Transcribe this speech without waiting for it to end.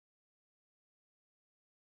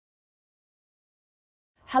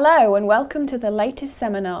Hello and welcome to the latest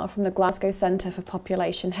seminar from the Glasgow Centre for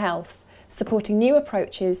Population Health, supporting new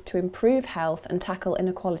approaches to improve health and tackle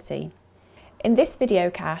inequality. In this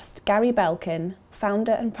videocast, Gary Belkin,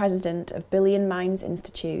 founder and president of Billion Minds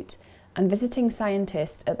Institute and visiting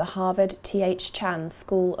scientist at the Harvard T.H. Chan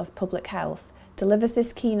School of Public Health, delivers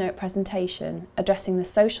this keynote presentation addressing the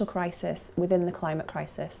social crisis within the climate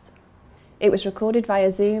crisis. It was recorded via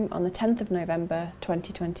Zoom on the 10th of November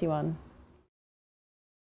 2021.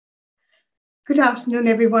 Good afternoon,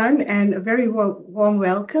 everyone, and a very warm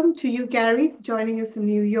welcome to you, Gary, joining us from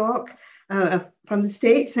New York, from the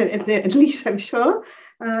States, at least I'm sure,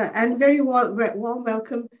 and very warm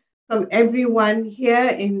welcome from everyone here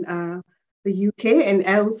in the UK and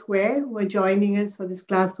elsewhere who are joining us for this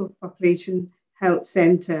Glasgow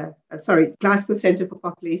Centre for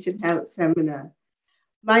Population Health seminar.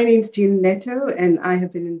 My name is Jean Netto, and I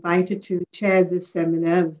have been invited to chair this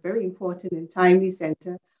seminar. It's a very important and timely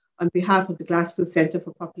centre. On behalf of the Glasgow Centre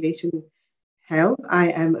for Population Health,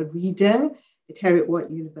 I am a reader at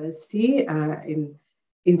Heriot-Watt University in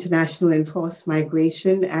international and forced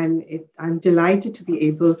migration, and I'm delighted to be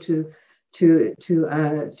able to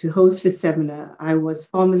host this seminar. I was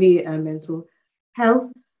formerly a mental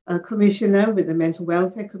health commissioner with the Mental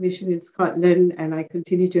Welfare Commission in Scotland, and I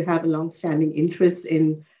continue to have a long-standing interest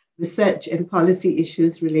in research and policy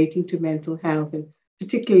issues relating to mental health, and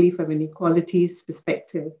particularly from an equalities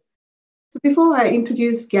perspective. So before I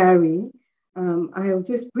introduce Gary, I'll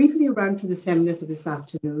just briefly run through the seminar for this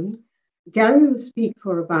afternoon. Gary will speak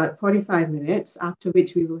for about 45 minutes, after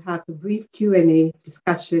which we will have a brief Q&A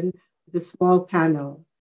discussion with a small panel.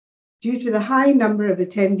 Due to the high number of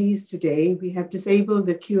attendees today, we have disabled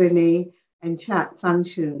the Q&A and chat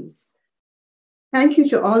functions. Thank you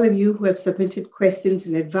to all of you who have submitted questions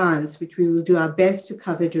in advance, which we will do our best to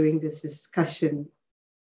cover during this discussion.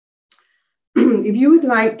 If you would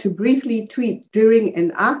like to briefly tweet during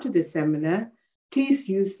and after the seminar, please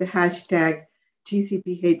use the hashtag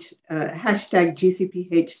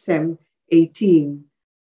GCPHSEM18.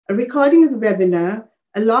 A recording of the webinar,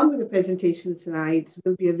 along with the presentation slides,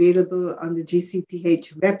 will be available on the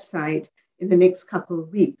GCPH website in the next couple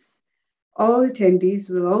of weeks. All attendees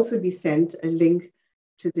will also be sent a link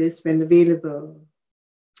to this when available.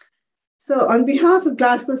 So on behalf of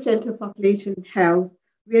Glasgow Centre for Population Health,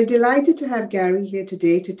 we are delighted to have Gary here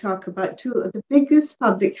today to talk about two of the biggest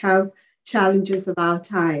public health challenges of our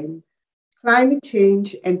time: climate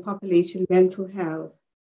change and population mental health.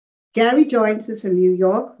 Gary joins us from New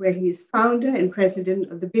York, where he is founder and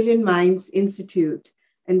president of the Billion Minds Institute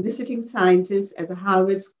and visiting scientist at the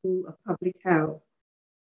Harvard School of Public Health.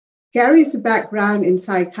 Gary has a background in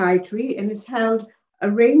psychiatry and has held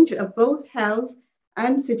a range of both health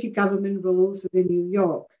and city government roles within New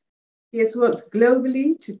York. He has worked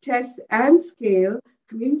globally to test and scale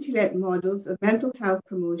community-led models of mental health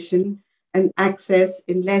promotion and access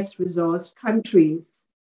in less resourced countries.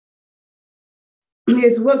 He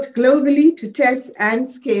has worked globally to test and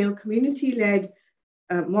scale community-led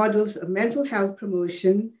models of mental health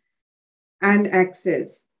promotion and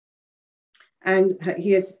access. And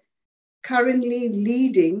he is currently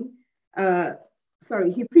leading,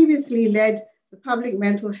 he previously led the Public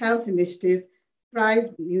Mental Health Initiative,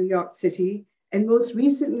 Thrive New York City, and most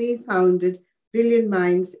recently founded Billion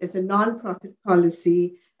Minds as a nonprofit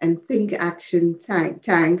policy and think action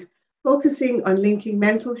tank, focusing on linking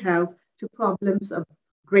mental health to problems of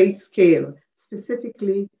great scale,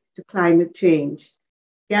 specifically to climate change.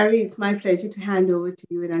 Gary, it's my pleasure to hand over to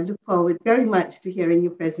you, and I look forward very much to hearing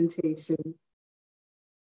your presentation.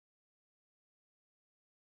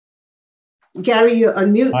 Gary, you're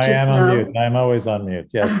on mute just now. I am on mute. I'm always on mute.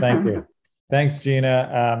 Yes, thank you. Thanks, Gina.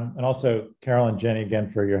 And also Carol and Jenny again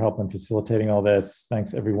for your help in facilitating all this.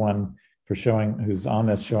 Thanks everyone for who's on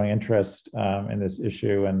this, showing interest in this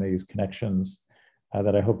issue and these connections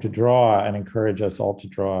that I hope to draw and encourage us all to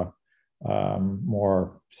draw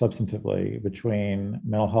more substantively between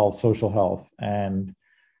mental health, social health, and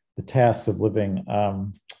the tasks of living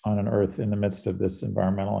on an earth in the midst of this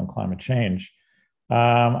environmental and climate change.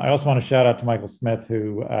 I also want to shout out to Michael Smith,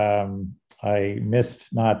 who I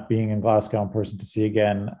missed not being in Glasgow in person to see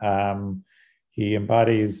again. He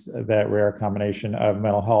embodies that rare combination of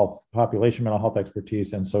mental health, population mental health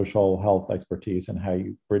expertise and social health expertise and how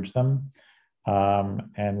you bridge them.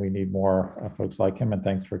 And we need more folks like him. And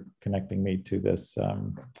thanks for connecting me to this,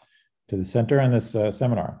 to the center and this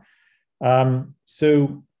seminar.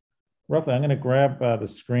 So roughly, I'm going to grab the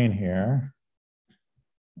screen here.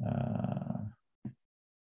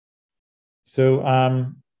 So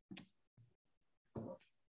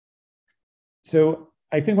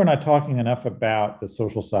I think we're not talking enough about the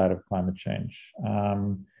social side of climate change.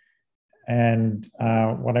 And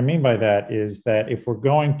what I mean by that is that if we're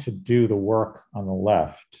going to do the work on the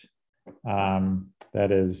left,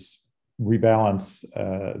 that is rebalance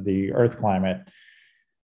the Earth climate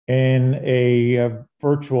in a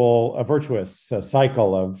virtuous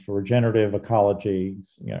cycle of regenerative ecology,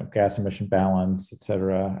 gas emission balance, et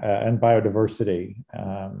cetera, and biodiversity,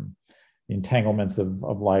 entanglements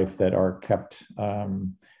of life that are kept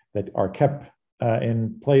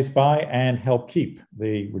in place by and help keep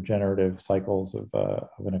the regenerative cycles of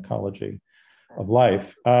an ecology of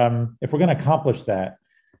life. If we're going to accomplish that,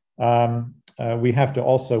 we have to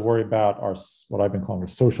also worry about what I've been calling the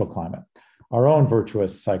social climate, our own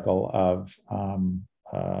virtuous cycle of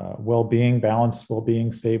well-being, balanced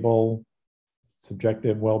well-being, stable,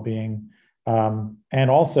 subjective well-being, and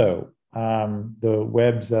also the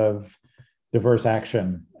webs of diverse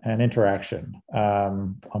action and interaction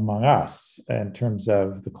among us in terms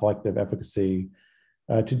of the collective efficacy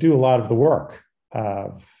to do a lot of the work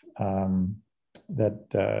of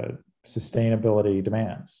that sustainability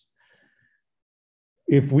demands.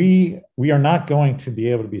 If we are not going to be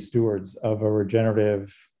able to be stewards of a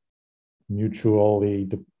regenerative, mutually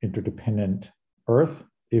interdependent Earth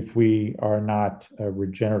if we are not a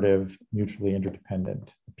regenerative, mutually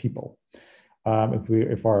interdependent people.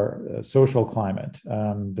 If our social climate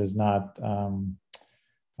does not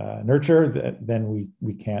nurture, then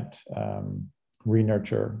we can't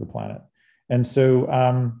re-nurture the planet. And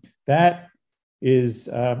so that is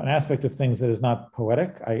an aspect of things that is not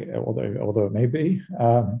poetic, although it may be,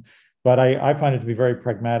 but I find it to be very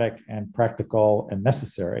pragmatic and practical and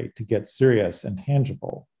necessary to get serious and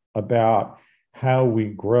tangible about how we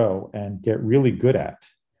grow and get really good at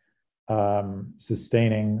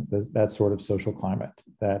sustaining that sort of social climate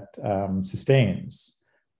that sustains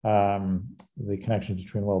the connection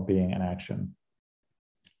between well-being and action.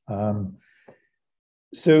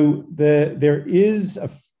 So there is a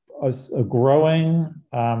growing,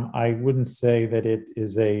 I wouldn't say that it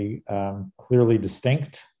is a clearly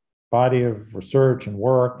distinct body of research and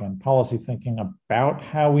work and policy thinking about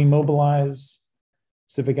how we mobilize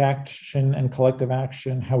civic action and collective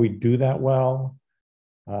action, how we do that well,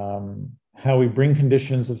 how we bring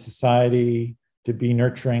conditions of society to be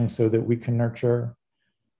nurturing so that we can nurture.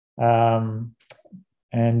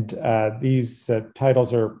 These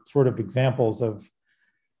titles are sort of examples of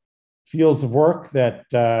fields of work that,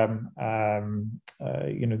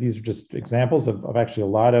 these are just examples of actually a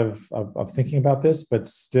lot of thinking about this, but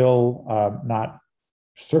still not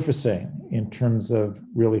surfacing in terms of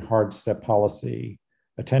really hard step policy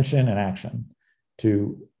attention and action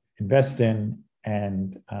to invest in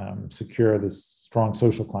and secure this strong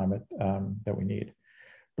social climate that we need.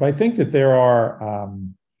 But I think that there are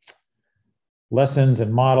lessons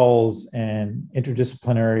and models and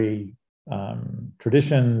interdisciplinary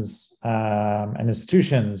traditions and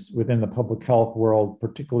institutions within the public health world,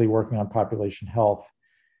 particularly working on population health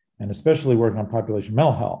and especially working on population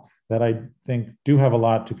mental health, that I think do have a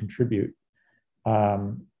lot to contribute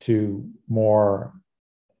to more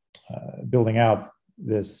building out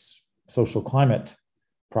this social climate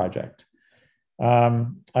project.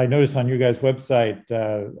 I noticed on your guys' website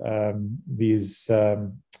these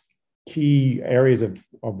key areas of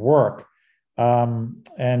work.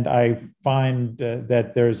 And I find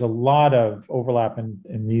that there's a lot of overlap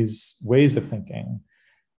in these ways of thinking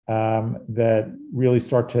that really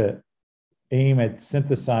start to aim at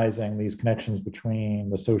synthesizing these connections between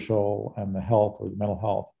the social and the health or the mental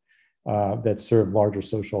health that serve larger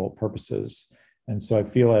social purposes. And so I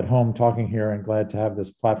feel at home talking here and glad to have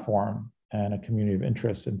this platform and a community of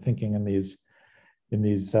interest in thinking in these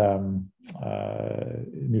new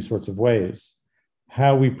sorts of ways.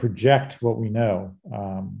 How we project what we know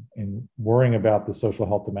in worrying about the social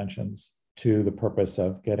health dimensions to the purpose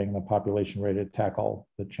of getting the population ready to tackle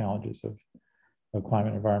the challenges of climate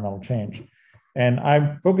and environmental change. And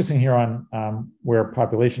I'm focusing here on where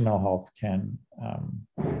population mental health can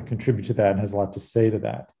contribute to that and has a lot to say to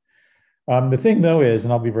that. The thing though is,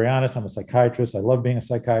 and I'll be very honest, I'm a psychiatrist, I love being a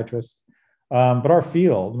psychiatrist, but our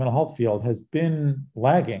field, the mental health field, has been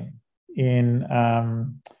lagging in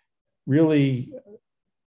really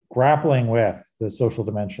grappling with the social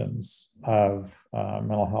dimensions of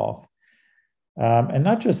mental health. And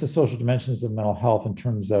not just the social dimensions of mental health in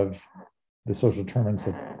terms of the social determinants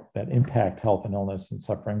that impact health and illness and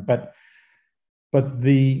suffering, but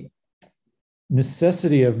the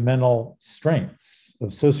necessity of mental strengths,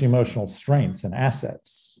 of socio-emotional strengths and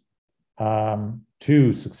assets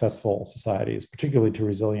to successful societies, particularly to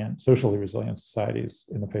socially resilient societies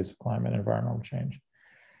in the face of climate and environmental change.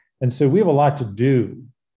 And so we have a lot to do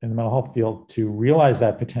in the mental health field to realize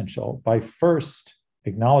that potential by first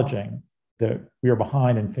acknowledging that we are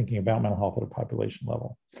behind in thinking about mental health at a population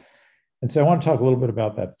level. And so I want to talk a little bit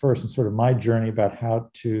about that first and sort of my journey about how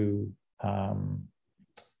to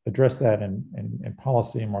address that in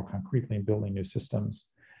policy and more concretely in building new systems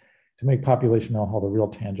to make population mental health a real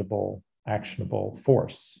tangible, actionable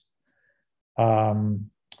force.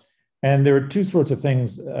 And there are two sorts of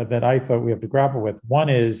things that I thought we have to grapple with. One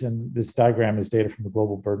is, and this diagram is data from the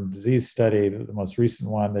Global Burden of Disease Study, the most recent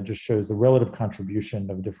one that just shows the relative contribution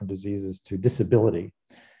of different diseases to disability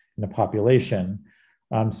in the population.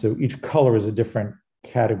 So each color is a different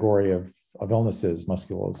category of illnesses,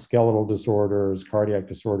 musculoskeletal disorders, cardiac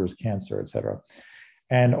disorders, cancer, et cetera.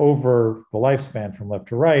 And over the lifespan from left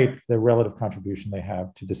to right, the relative contribution they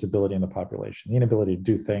have to disability in the population, the inability to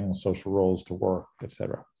do things, social roles, to work, et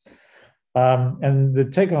cetera. And the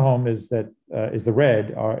take home is that is the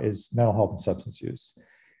red is mental health and substance use.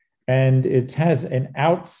 And it has an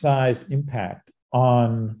outsized impact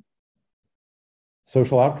on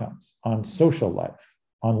social outcomes, on social life,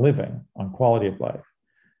 on living, on quality of life,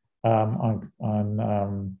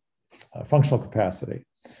 on functional capacity.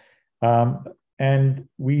 And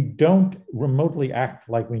we don't remotely act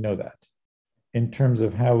like we know that in terms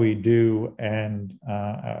of how we do and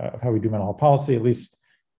how we do mental health policy, at least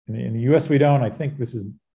in the US, we don't. I think this is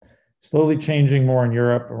slowly changing more in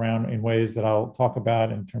Europe around in ways that I'll talk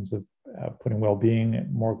about in terms of putting well-being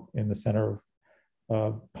more in the center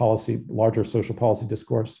of policy, larger social policy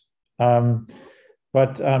discourse.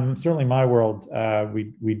 But certainly in my world,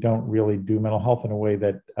 we don't really do mental health in a way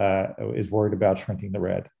that is worried about shrinking the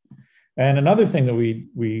red. And another thing that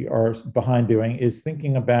we are behind doing is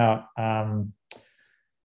thinking about not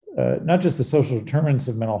just the social determinants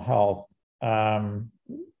of mental health,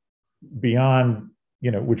 beyond,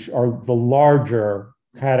 which are the larger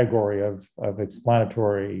category of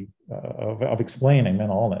explanatory, of explaining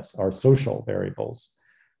mental illness, are social variables,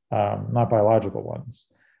 not biological ones.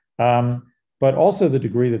 But also the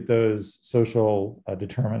degree that those social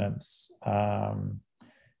determinants,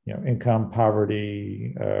 income,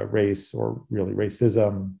 poverty, race, or really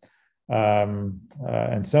racism,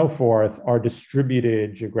 and so forth, are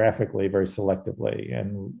distributed geographically very selectively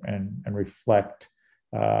and reflect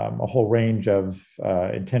a whole range of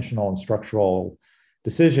intentional and structural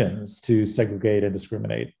decisions to segregate and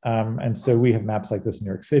discriminate. And so we have maps like this in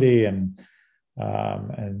New York City, and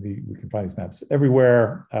we can find these maps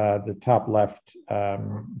everywhere. The top left,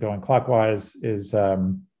 going clockwise, is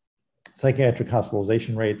psychiatric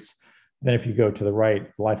hospitalization rates. Then if you go to the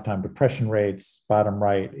right, lifetime depression rates. Bottom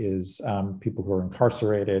right is people who are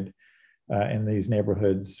incarcerated in these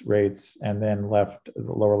neighborhoods rates. And then the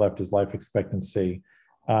lower left is life expectancy.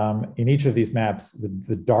 In each of these maps,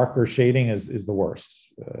 the darker shading is the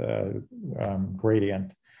worst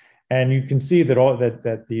gradient. And you can see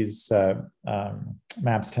that these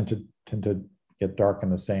maps tend to get dark in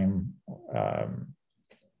the same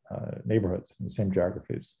neighborhoods, in the same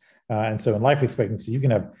geographies. And so in life expectancy, you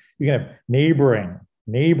can have neighboring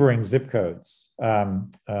zip codes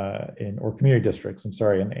or community districts,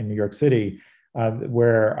 in New York City,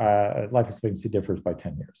 where life expectancy differs by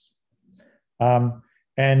 10 years.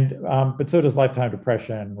 But so does lifetime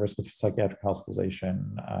depression, risk of psychiatric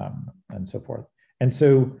hospitalization, and so forth. And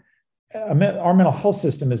so our mental health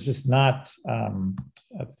system is just not, and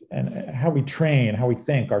how we train, how we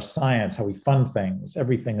think, our science, how we fund things,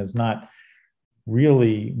 everything is not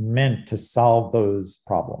really meant to solve those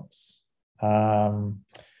problems. So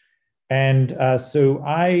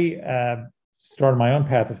I started my own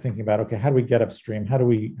path of thinking about, okay, how do we get upstream? How do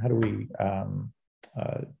we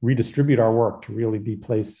redistribute our work to really be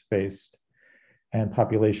place-based and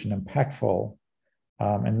population impactful,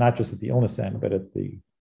 and not just at the illness end, but at the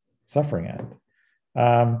suffering end.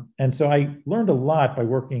 And so I learned a lot by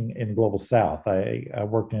working in Global South. I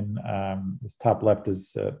worked in, this top left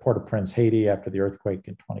is Port-au-Prince, Haiti, after the earthquake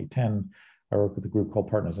in 2010. I worked with a group called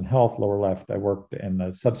Partners in Health. Lower left, I worked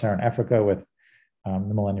in sub-Saharan Africa with the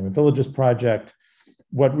Millennium Villages Project.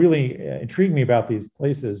 What really intrigued me about these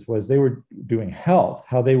places was they were doing health,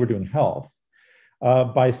 how they were doing health,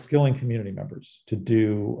 by skilling community members to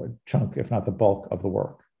do a chunk, if not the bulk, of the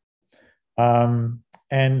work.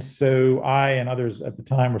 And so I and others at the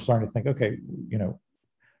time were starting to think, okay,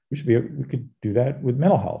 we could do that with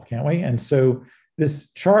mental health, can't we? And so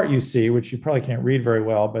this chart you see, which you probably can't read very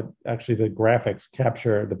well, but actually the graphics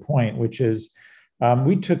capture the point, which is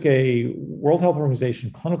we took a World Health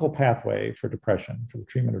Organization clinical pathway for depression, for the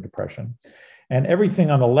treatment of depression. And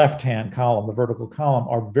everything on the left-hand column, the vertical column,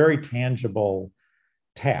 are very tangible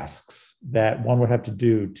tasks that one would have to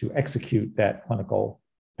do to execute that clinical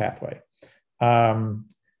pathway.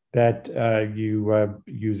 That you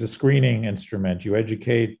use a screening instrument, you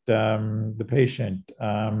educate the patient,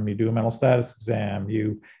 you do a mental status exam,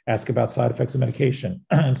 you ask about side effects of medication,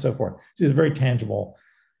 and so forth. So it's a very tangible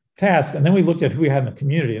task. And then we looked at who we had in the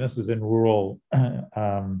community, and this is in rural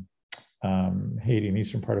Haiti, in the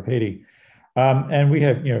eastern part of Haiti. And we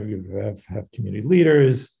have, you have community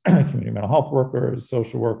leaders, community mental health workers,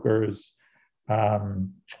 social workers.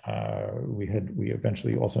 We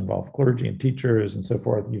eventually also involved clergy and teachers and so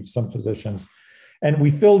forth. You have some physicians, and we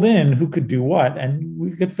filled in who could do what, and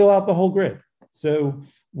we could fill out the whole grid. So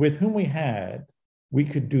with whom we had, we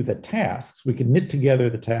could do the tasks. We could knit together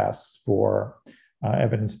the tasks for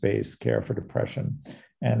evidence-based care for depression,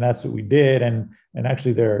 and that's what we did. And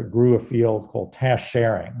actually, there grew a field called task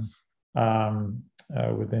sharing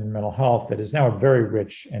within mental health that is now a very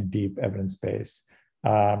rich and deep evidence base.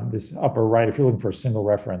 This upper right, if you're looking for a single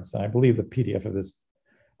reference, and I believe the PDF of this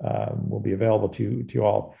will be available to you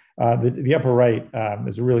all. The upper right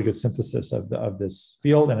is a really good synthesis of this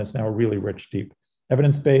field, and it's now a really rich, deep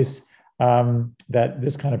evidence base that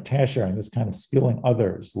this kind of task sharing, this kind of skilling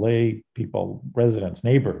others, lay people, residents,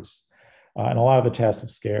 neighbors, and a lot of the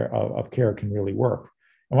tasks of care can really work.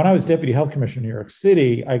 And when I was Deputy Health Commissioner in New York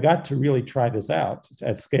City, I got to really try this out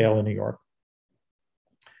at scale in New York.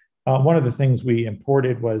 One of the things we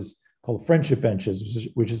imported was called friendship benches,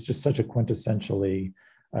 which is just such a quintessentially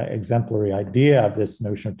exemplary idea of this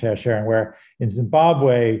notion of task sharing, where in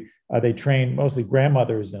Zimbabwe, they train mostly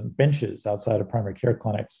grandmothers in benches outside of primary care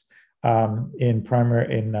clinics in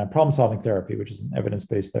problem-solving therapy, which is an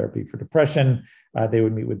evidence-based therapy for depression. They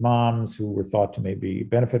would meet with moms who were thought to maybe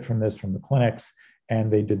benefit from this from the clinics, and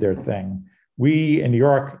they did their thing. We, in New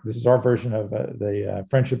York, this is our version of the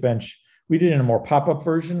friendship bench. We did in a more pop-up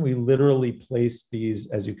version. We literally placed these,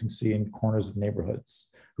 as you can see, in corners of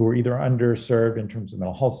neighborhoods who were either underserved in terms of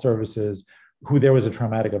mental health services, who there was a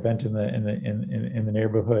traumatic event in the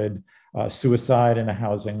neighborhood, suicide in a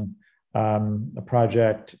housing a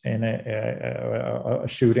project, in a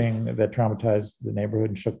shooting that traumatized the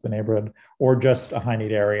neighborhood and shook the neighborhood, or just a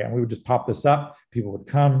high-need area. And we would just pop this up. People would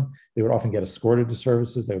come. They would often get escorted to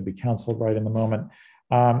services. They would be counseled right in the moment.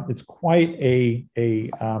 It's quite a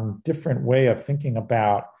different way of thinking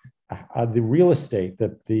about the real estate,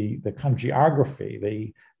 the kind of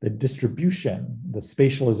geography, the distribution, the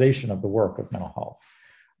spatialization of the work of mental health.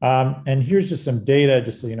 And here's just some data,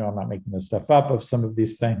 just so you know, I'm not making this stuff up, of some of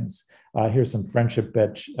these things. Here's some friendship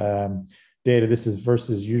bench data. This is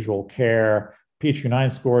versus usual care,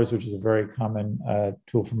 PHQ-9 scores, which is a very common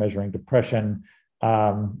tool for measuring depression.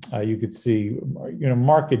 You could see,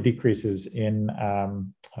 marked decreases in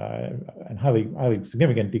and highly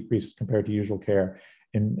significant decreases compared to usual care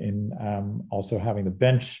in also having the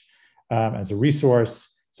bench as a resource.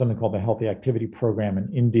 Something called the Healthy Activity Program in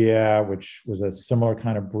India, which was a similar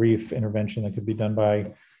kind of brief intervention that could be done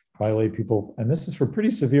by lay people. And this is for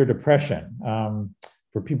pretty severe depression.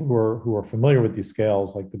 For people who are familiar with these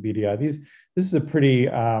scales, like the BDI, this is a pretty,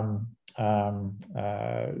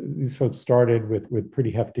 these folks started with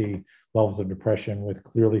pretty hefty levels of depression, with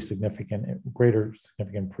clearly greater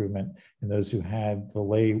significant improvement in those who had the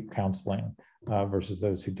lay counseling versus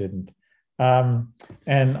those who didn't.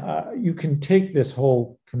 You can take this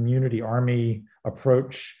whole community army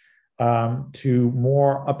approach to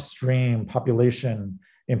more upstream population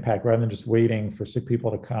impact, rather than just waiting for sick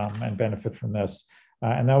people to come and benefit from this.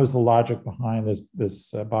 And that was the logic behind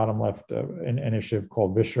this bottom left initiative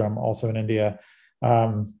called Vishram, also in India,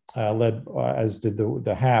 led, as did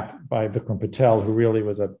the HAP by Vikram Patel, who really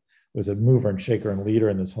was a mover and shaker and leader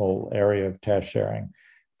in this whole area of task sharing,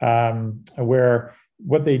 where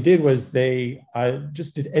what they did was they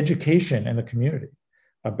just did education in the community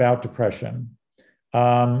about depression.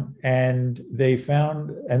 And they found,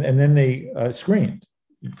 and then they screened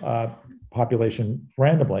population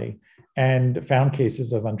randomly and found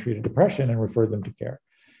cases of untreated depression and referred them to care.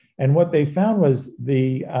 And what they found was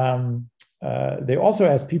they also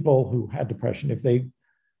asked people who had depression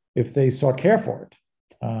if they sought care for it,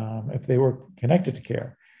 if they were connected to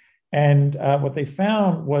care. And what they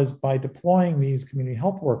found was, by deploying these community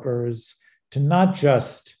health workers to not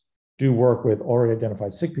just do work with already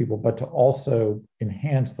identified sick people, but to also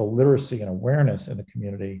enhance the literacy and awareness in the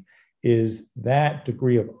community, is that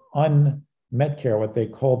degree of unmet care, what they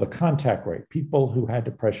call the contact rate. People who had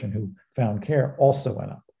depression who found care also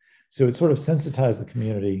went up. So it sort of sensitized the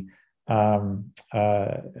community in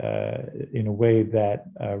a way that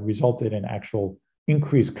resulted in actual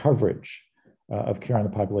increased coverage of care on the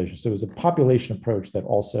population. So it was a population approach that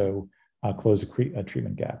also closed a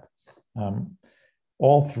treatment gap,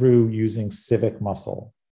 all through using civic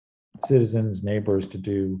muscle. citizens, neighbors to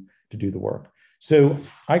do the work. So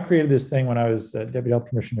I created this thing when I was Deputy Health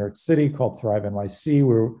Commissioner in New York City called Thrive NYC,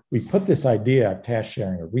 where we put this idea of task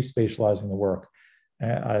sharing or respatializing the work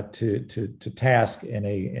to task in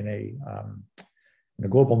a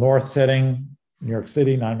global north setting, New York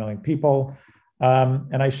City, 9 million people.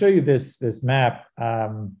 And I show you this map.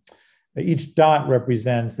 Each dot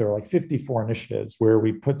represents, there are like 54 initiatives where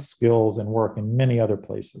we put skills and work in many other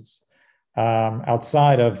places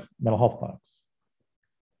outside of mental health clinics.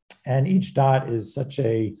 And each dot is such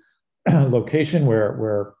a location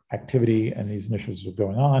where activity and these initiatives are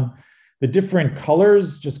going on. The different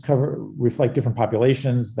colors just reflect different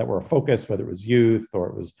populations that were a focus, whether it was youth or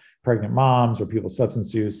it was pregnant moms or people with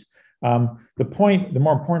substance use. The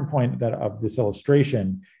more important point of this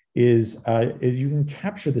illustration is you can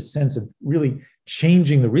capture the sense of really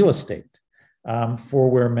changing the real estate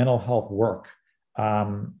for where mental health work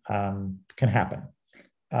can happen.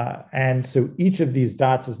 And so each of these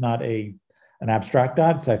dots is not an abstract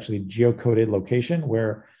dot, it's actually a geocoded location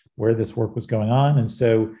where this work was going on. And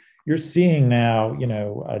so you're seeing now,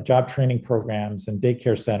 job training programs and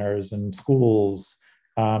daycare centers and schools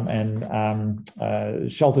and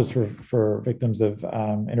shelters for victims of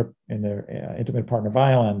intimate partner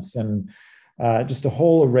violence, and just a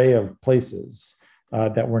whole array of places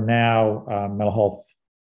that were now mental health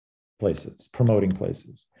places, promoting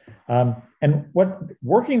places. And what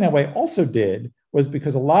working that way also did was,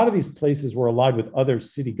 because a lot of these places were aligned with other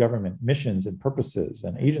city government missions and purposes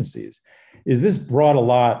and agencies, is this brought a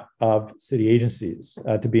lot of city agencies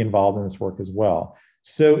to be involved in this work as well.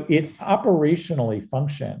 So it operationally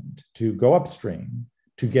functioned to go upstream,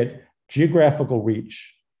 to get geographical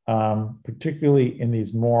reach, particularly in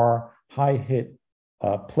these more high-hit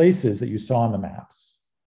places that you saw on the maps,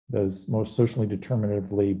 those most socially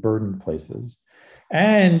determinatively burdened places.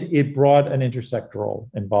 And it brought an intersectoral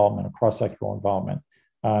involvement, a cross-sectoral involvement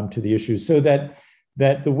to the issues, so that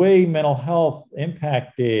the way mental health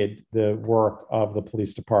impacted the work of the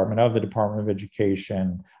police department, of the Department of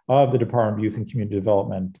Education, of the Department of Youth and Community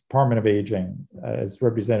Development, Department of Aging, as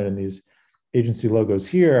represented in these agency logos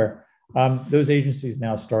here, those agencies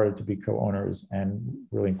now started to be co-owners and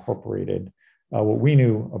really incorporated what we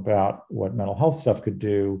knew about what mental health stuff could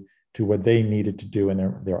do to what they needed to do in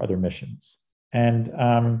their other missions. And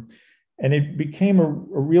it became a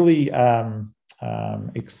really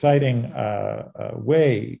exciting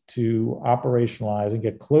way to operationalize and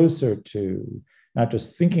get closer to not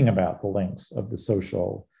just thinking about the links of the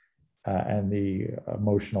social and the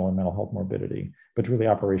emotional and mental health morbidity, but to really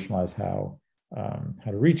operationalize how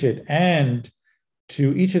to reach it. And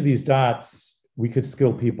to each of these dots, we could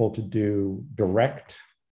skill people to do direct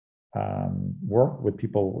work with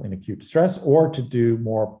people in acute distress, or to do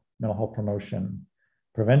more mental health promotion,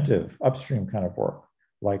 preventive, upstream kind of work,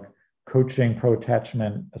 like coaching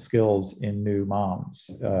pro-attachment skills in new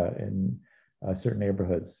moms in certain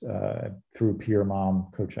neighborhoods through peer mom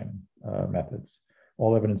coaching methods,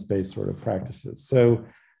 all evidence-based sort of practices. So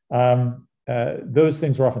those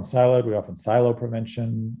things were often siloed. We often silo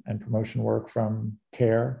prevention and promotion work from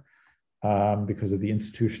care because of the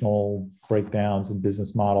institutional breakdowns in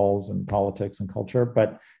business models and politics and culture.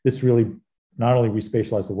 But this really not only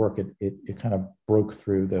respatialized the work, it kind of broke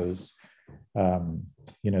through those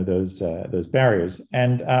barriers.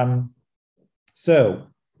 And so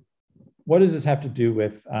what does this have to do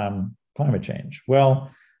with climate change?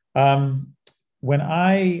 Well, when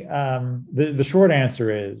the short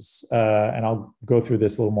answer is, and I'll go through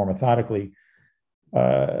this a little more methodically,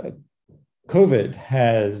 COVID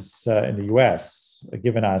has, in the US,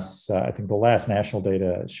 given us, I think the last national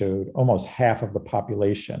data showed almost half of the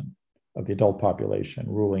population, of the adult population,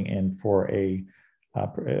 ruling in for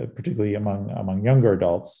particularly among younger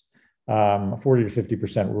adults, 40 to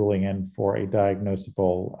 50% ruling in for a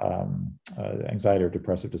diagnosable anxiety or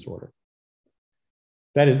depressive disorder.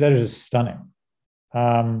 That is just stunning.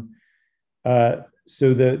 So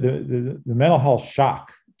the mental health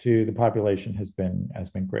shock to the population has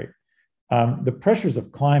been great. The pressures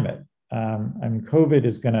of climate, COVID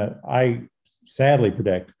is I sadly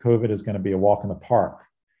predict COVID is going to be a walk in the park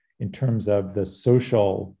in terms of the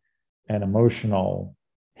social and emotional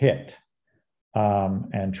hit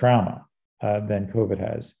and trauma than COVID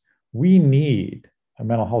has. We need a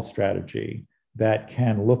mental health strategy that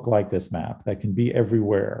can look like this map, that can be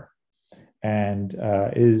everywhere, and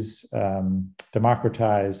is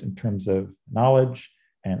democratized in terms of knowledge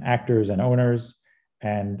and actors and owners,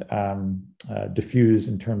 and diffuse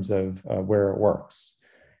in terms of where it works.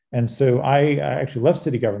 And so I actually left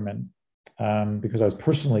city government because I was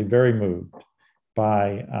personally very moved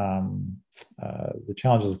by the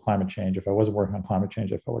challenges of climate change. If I wasn't working on climate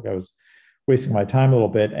change, I felt like I was wasting my time a little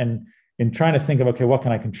bit. And in trying to think of, okay, what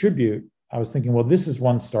can I contribute? I was thinking, well, this is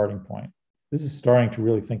one starting point. This is starting to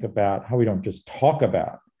really think about how we don't just talk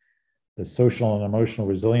about the social and emotional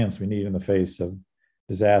resilience we need in the face of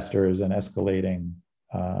disasters and escalating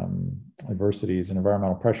adversities and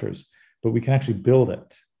environmental pressures, but we can actually build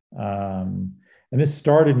it. And this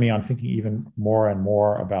started me on thinking even more and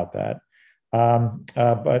more about that.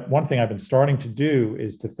 But one thing I've been starting to do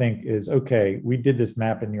is to think is, okay, we did this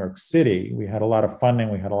map in New York City. We had a lot of funding.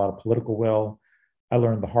 We had a lot of political will. I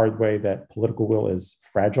learned the hard way that political will is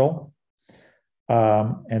fragile.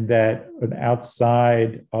 And that an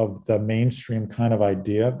outside of the mainstream kind of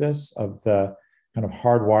idea of this, of the kind of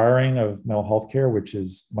hardwiring of mental health care, which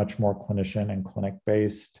is much more clinician and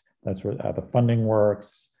clinic-based, that's where the funding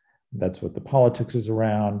works, that's what the politics is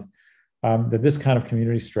around, that this kind of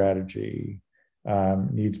community strategy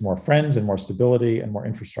needs more friends and more stability and more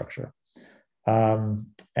infrastructure.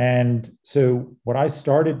 And so what I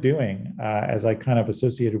started doing as I kind of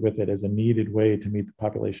associated with it as a needed way to meet the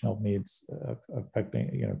population health needs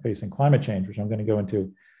affecting, facing climate change, which I'm going to go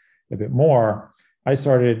into a bit more,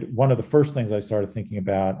 one of the first things I started thinking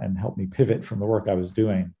about and helped me pivot from the work I was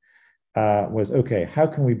doing was, okay, how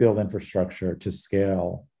can we build infrastructure to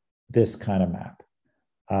scale this kind of map?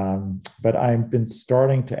 But I've been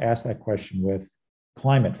starting to ask that question with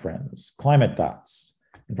climate friends, climate dots,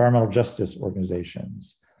 environmental justice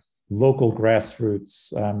organizations, local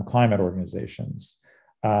grassroots climate organizations.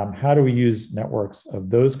 How do we use networks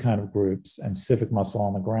of those kind of groups and civic muscle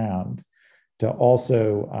on the ground to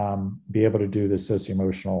also be able to do this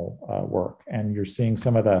socio-emotional work? And you're seeing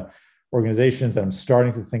some of the organizations that I'm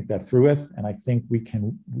starting to think that through with, and I think we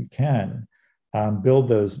can build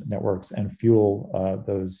those networks and fuel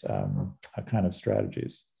those kind of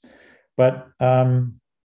strategies. But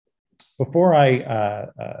before I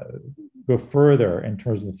go further in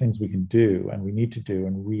terms of the things we can do and we need to do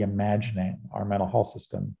in reimagining our mental health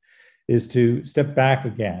system, is to step back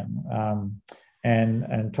again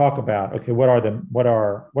and talk about, okay,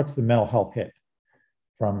 what's the mental health hit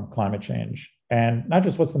from climate change? And not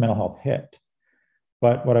just what's the mental health hit,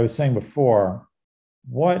 but what I was saying before,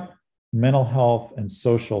 what mental health and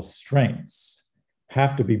social strengths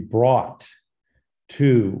have to be brought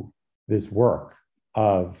to this work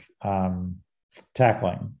of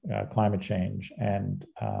tackling climate change and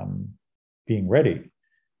being ready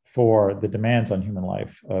for the demands on human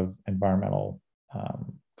life of environmental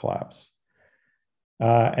collapse.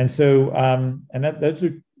 Those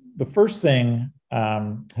are the first thing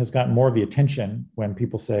has gotten more of the attention when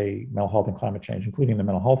people say mental health and climate change, including the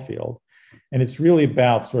mental health field. And it's really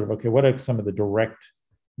about sort of, okay, what are some of the direct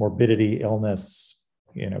morbidity, illness,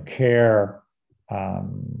 care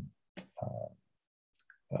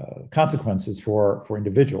consequences for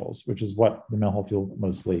individuals, which is what the mental health field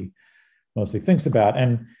mostly thinks about.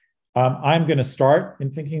 And I'm going to start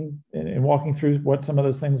in thinking and walking through what some of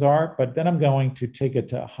those things are, but then I'm going to take it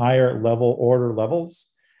to higher order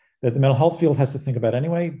levels that the mental health field has to think about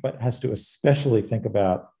anyway, but has to especially think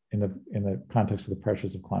about in the context of the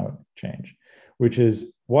pressures of climate change, which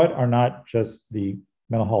is what are not just the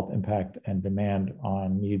mental health impact and demand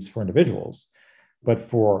on needs for individuals, but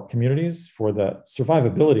for communities, for the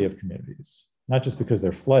survivability of communities, not just because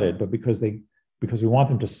they're flooded, but because we want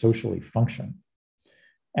them to socially function.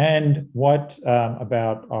 And what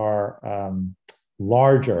about our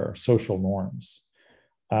larger social norms?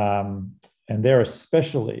 And there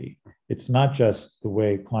especially, it's not just the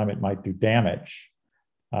way climate might do damage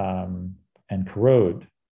and corrode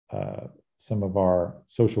some of our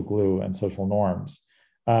social glue and social norms.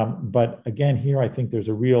 But again, here I think there's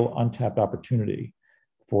a real untapped opportunity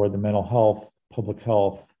for the mental health, public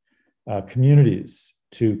health communities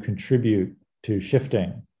to contribute to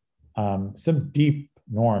shifting some deep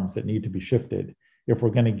norms that need to be shifted if we're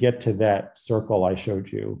going to get to that circle I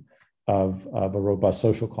showed you of a robust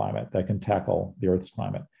social climate that can tackle the Earth's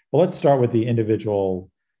climate. But let's start with the individual,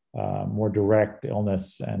 more direct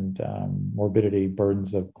illness and morbidity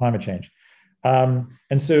burdens of climate change. And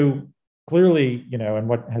so clearly,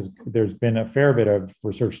 there's been a fair bit of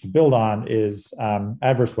research to build on is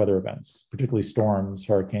adverse weather events, particularly storms,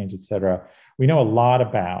 hurricanes, et cetera. We know a lot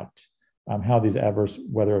about how these adverse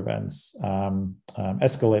weather events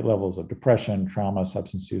escalate levels of depression, trauma,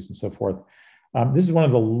 substance use, and so forth. This is one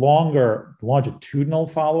of the longer longitudinal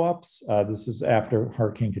follow-ups. This is after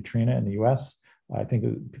Hurricane Katrina in the US. I think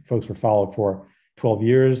folks were followed for 12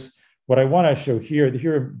 years. What I want to show here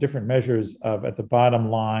are different measures of, at the bottom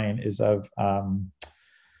line is of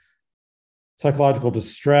Psychological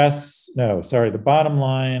distress, no, sorry, the bottom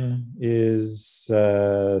line is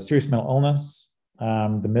serious mental illness.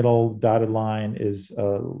 The middle dotted line is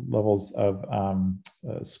levels of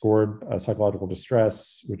scored psychological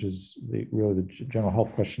distress, which is really the general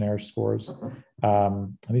health questionnaire scores.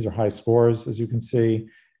 And these are high scores, as you can see.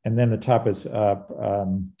 And then the top is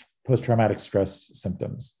post-traumatic stress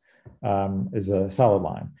symptoms, is a solid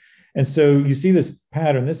line. And so you see this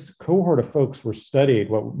pattern. This cohort of folks were studied.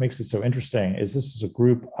 What makes it so interesting is this is a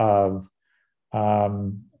group of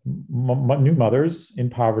new mothers in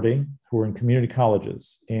poverty who were in community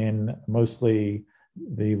colleges in mostly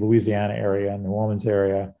the Louisiana area and New Orleans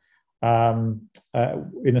area, in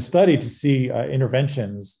a study to see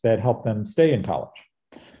interventions that help them stay in college.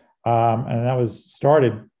 And that was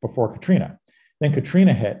started before Katrina. Then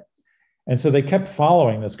Katrina hit. And so they kept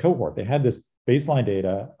following this cohort. They had this baseline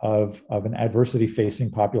data of an adversity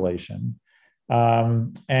facing population.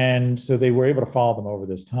 And so they were able to follow them over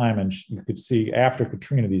this time. And you could see after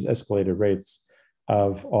Katrina, these escalated rates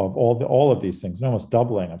of all of these things, almost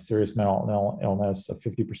doubling of serious mental illness, a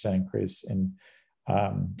 50% increase in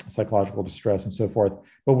psychological distress and so forth.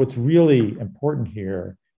 But what's really important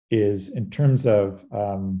here is in terms of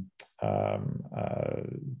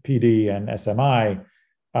PD and SMI,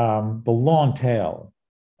 the long tail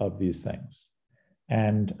of these things.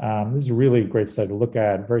 And this is a really great study to look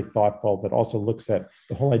at, very thoughtful, that also looks at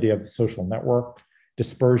the whole idea of the social network,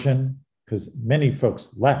 dispersion, because many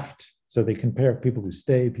folks left. So they compare people who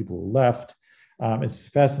stayed, people who left. It's a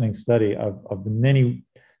fascinating study of the many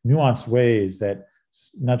nuanced ways that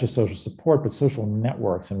not just social support, but social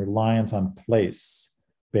networks and reliance on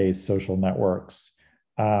place-based social networks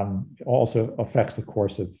also affects the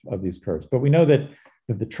course of these curves. But we know that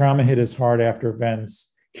the trauma hit is hard after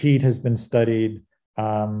events. Heat has been studied.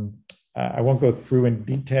 I won't go through in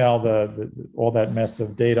detail all that mess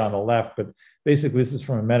of data on the left, but basically this is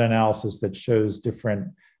from a meta-analysis that shows different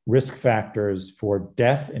risk factors for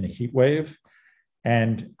death in a heat wave.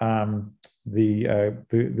 And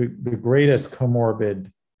the greatest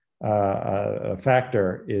comorbid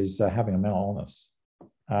factor is having a mental illness.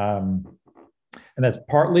 And that's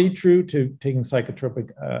partly true to taking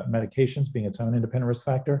psychotropic medications being its own independent risk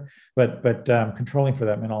factor, but controlling for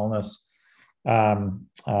that mental illness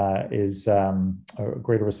is a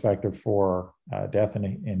greater risk factor for death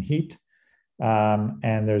in heat.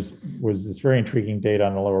 And was this very intriguing data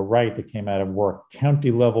on the lower right that came out of work,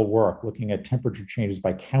 county level work, looking at temperature changes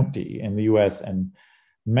by county in the US and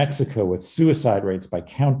Mexico with suicide rates by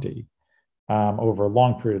county over a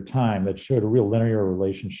long period of time that showed a real linear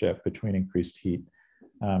relationship between increased heat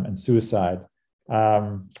and suicide.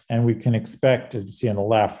 And we can expect, as you see on the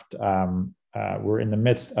left, we're in the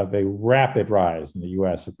midst of a rapid rise in the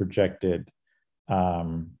US of projected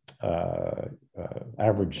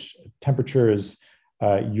average temperatures.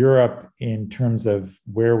 Europe, in terms of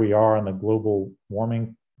where we are on the global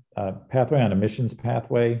warming pathway, on emissions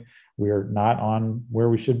pathway, we are not on where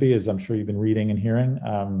we should be, as I'm sure you've been reading and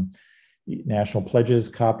hearing. National pledges,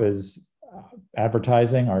 COP's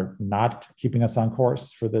advertising are not keeping us on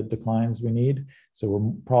course for the declines we need. So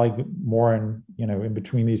we're probably more in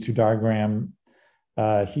between these two diagram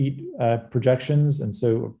heat projections. And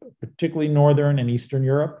so particularly Northern and Eastern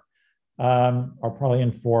Europe are probably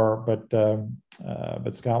in for,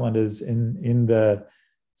 but Scotland is in the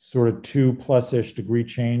sort of 2+ degree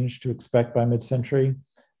change to expect by mid-century,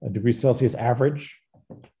 a degree Celsius average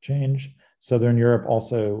change. Southern Europe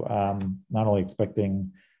also not only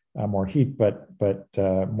expecting more heat, but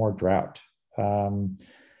more drought.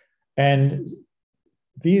 And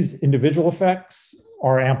these individual effects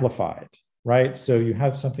are amplified, right? So you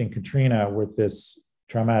have something, Katrina, with this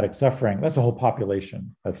traumatic suffering. That's a whole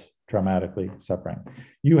population that's traumatically suffering.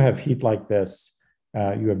 You have heat like this,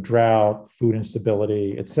 you have drought, food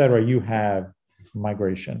instability, et cetera. You have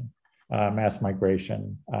migration, mass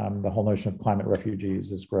migration. The whole notion of climate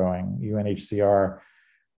refugees is growing. UNHCR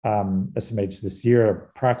estimates this year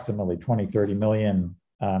approximately 20-30 million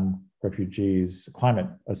refugees,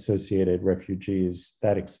 climate-associated refugees.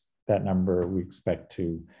 That number we expect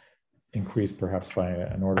to increase perhaps by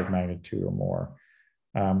an order of magnitude or more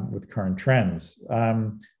with current trends.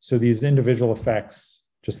 So these individual effects,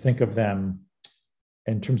 just think of them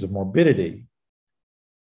in terms of morbidity,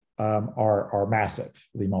 are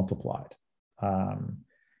massively multiplied.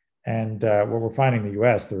 And what we're finding in the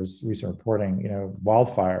US, there's recent reporting,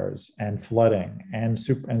 wildfires and flooding and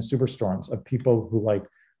superstorms of people who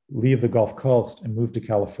leave the Gulf Coast and move to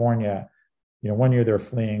California. 1 year they're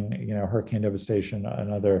fleeing, hurricane devastation,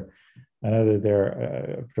 another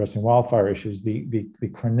they're addressing wildfire issues. The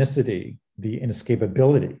chronicity, the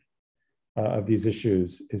inescapability of these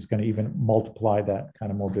issues is going to even multiply that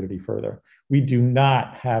kind of morbidity further. We do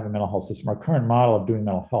not have a mental health system. Our current model of doing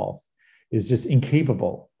mental health is just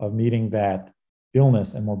incapable of meeting that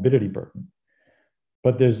illness and morbidity burden.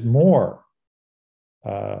 But there's more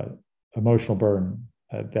emotional burden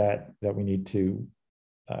that we need to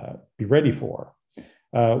be ready for,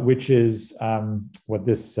 which is what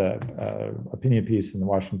this opinion piece in the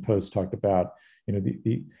Washington Post talked about. You know,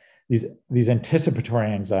 these anticipatory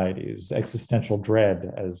anxieties, existential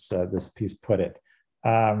dread, as this piece put it,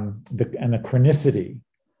 and the chronicity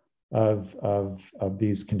of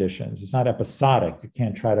these conditions. It's not episodic. You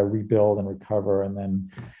can't try to rebuild and recover and then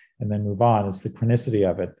move on. It's the chronicity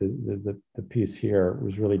of it. The piece here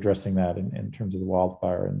was really addressing that in terms of the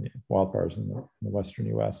wildfire and the wildfires in the Western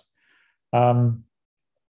U.S.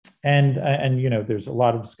 And you know, there's a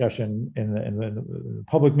lot of discussion in the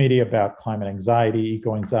public media about climate anxiety,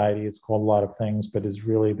 eco-anxiety. It's called a lot of things, but is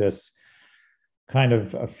really this kind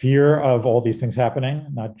of a fear of all these things happening,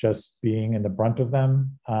 not just being in the brunt of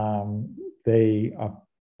them. They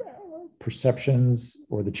perceptions,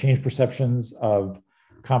 or the changed perceptions of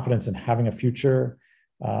confidence in having a future,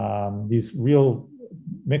 these real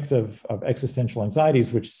mix of existential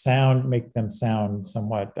anxieties, which make them sound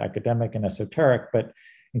somewhat academic and esoteric, but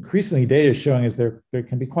increasingly data is showing is they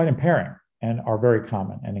can be quite impairing and are very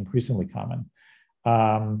common and increasingly common.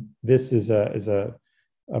 This is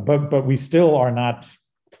but we still are not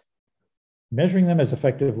measuring them as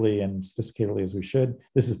effectively and sophisticatedly as we should.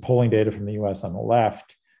 This is polling data from the US on the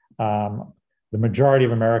left. The majority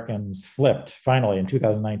of Americans finally in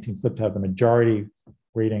 2019 flipped to have the majority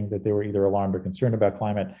rating that they were either alarmed or concerned about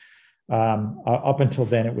climate. Up until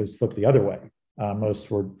then, it was flipped the other way.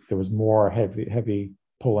 There was more heavy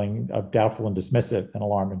polling of doubtful and dismissive than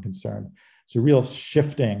alarmed and concerned. So real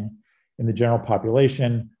shifting in the general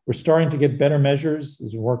population. We're starting to get better measures.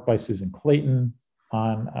 There's work by Susan Clayton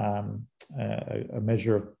on a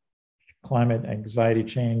measure of climate anxiety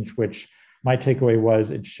change, which my takeaway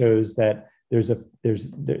was it shows that there's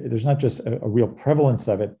not just a real prevalence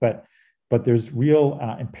of it, but there's real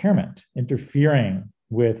impairment interfering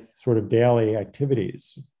with sort of daily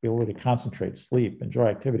activities, the ability to concentrate, sleep, enjoy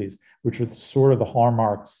activities, which are sort of the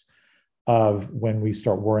hallmarks of when we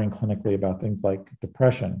start worrying clinically about things like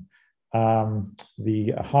depression.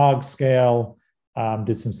 The Hogg scale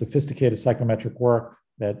did some sophisticated psychometric work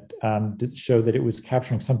that did show that it was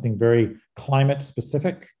capturing something very climate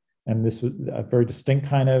specific. And this was a very distinct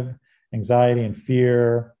kind of anxiety and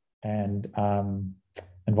fear and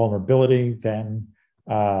vulnerability than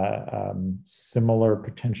similar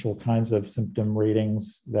potential kinds of symptom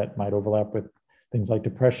ratings that might overlap with things like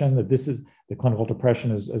depression. That this is the clinical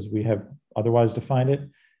depression as we have otherwise defined it.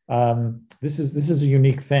 This is a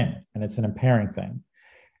unique thing, and it's an impairing thing.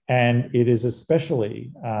 And it is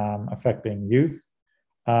especially affecting youth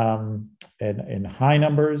in high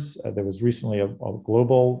numbers. There was recently a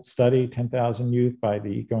global study, 10,000 youth by the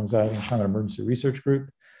Eco-Anxiety and Climate Emergency Research Group,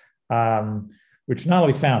 which not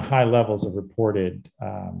only found high levels of reported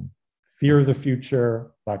fear of the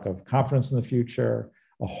future, lack of confidence in the future,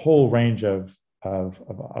 a whole range of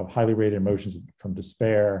highly rated emotions from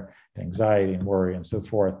despair to anxiety and worry and so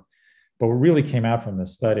forth. But what really came out from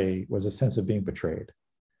this study was a sense of being betrayed,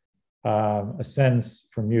 a sense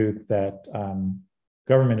from youth that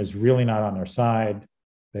government is really not on their side.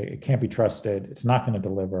 It can't be trusted. It's not going to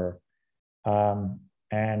deliver.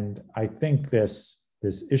 And I think this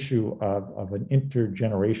issue of an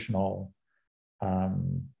intergenerational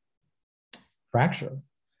fracture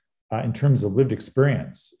in terms of lived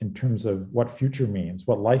experience, in terms of what future means,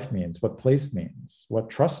 what life means, what place means, what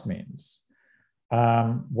trust means,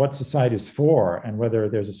 what society is for, and whether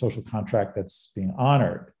there's a social contract that's being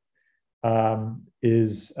honored,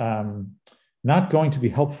 is not going to be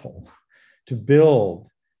helpful to build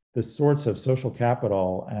the sorts of social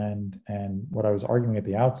capital and what I was arguing at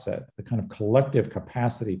the outset, the kind of collective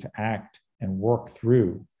capacity to act and work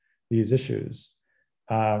through these issues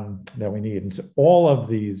that we need. And so all of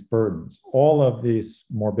these burdens, all of this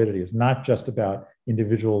morbidity is not just about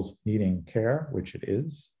individuals needing care, which it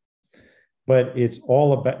is, but it's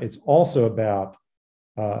also about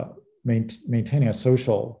maintaining a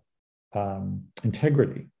social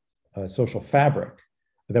integrity, a social fabric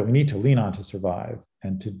that we need to lean on to survive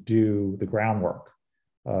and to do the groundwork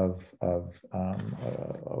of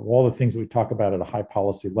all the things that we talk about at a high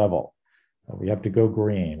policy level. We have to go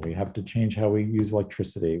green. We have to change how we use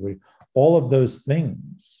electricity. All of those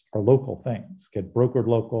things are local things, get brokered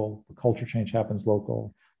local. The culture change happens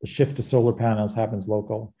local. The shift to solar panels happens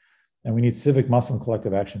local. And we need civic muscle and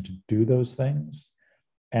collective action to do those things.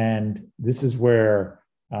 And this is where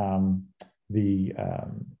the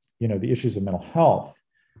the issues of mental health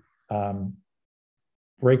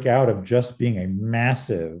break out of just being a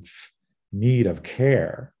massive need of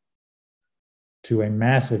care to a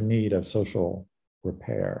massive need of social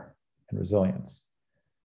repair and resilience.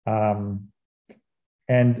 And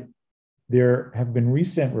there have been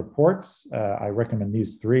recent reports, I recommend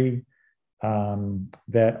these three,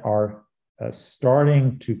 that are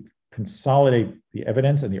starting to consolidate the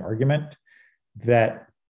evidence and the argument that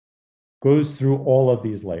goes through all of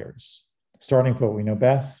these layers, starting from what we know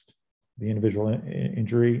best, the individual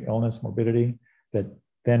injury, illness, morbidity, that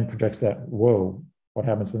then projects that, whoa, what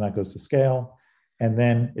happens when that goes to scale? And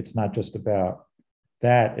then it's not just about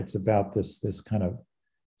that, it's about this kind of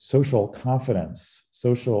social confidence,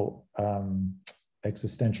 social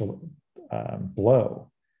existential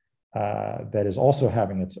blow that is also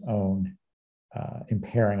having its own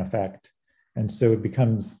impairing effect. And so it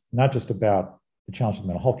becomes not just about the challenge of the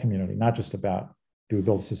mental health community, not just about do we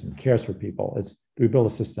build a system that cares for people, it's do we build a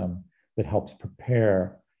system that helps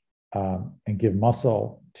prepare and give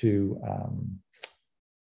muscle to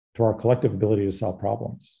our collective ability to solve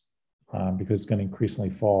problems, because it's going to increasingly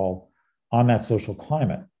fall on that social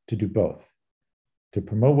climate to do both, to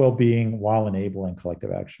promote well-being while enabling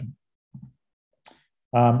collective action.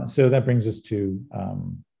 So that brings us to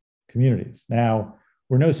communities. Now,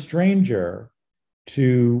 we're no stranger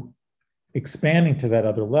to expanding to that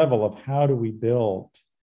other level of how do we build,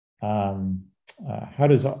 how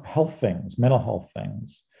does health things, mental health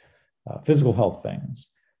things, physical health things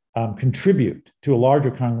contribute to a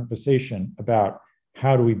larger conversation about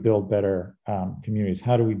how do we build better communities?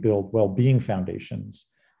 How do we build well-being foundations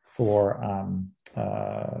for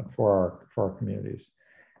our communities?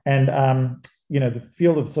 And the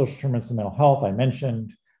field of social determinants of mental health I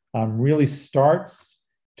mentioned really starts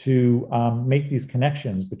to make these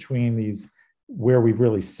connections between these where we've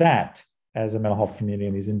really sat as a mental health community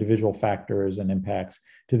and these individual factors and impacts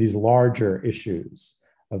to these larger issues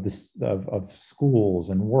of schools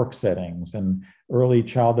and work settings and early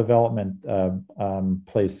child development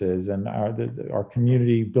places and our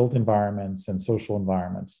community built environments and social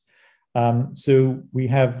environments. So we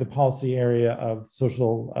have the policy area of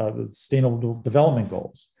sustainable development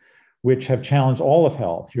goals, which have challenged all of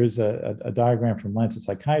health. Here's a diagram from Lancet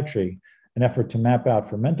Psychiatry, an effort to map out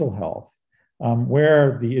for mental health,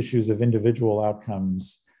 where the issues of individual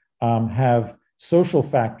outcomes have social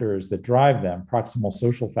factors that drive them, proximal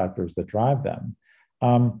social factors that drive them,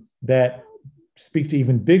 that speak to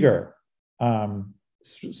even bigger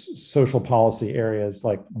social policy areas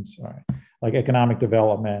like economic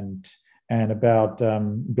development and about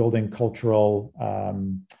building cultural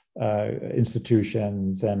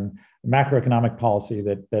institutions and macroeconomic policy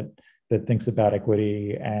that thinks about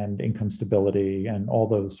equity and income stability and all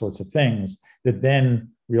those sorts of things that then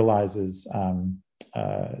realizes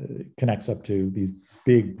connects up to these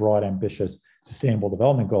big, broad, ambitious, sustainable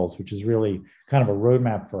development goals, which is really kind of a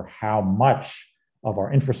roadmap for how much of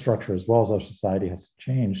our infrastructure as well as our society has to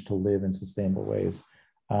change to live in sustainable ways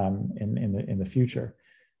in the future.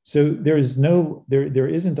 So there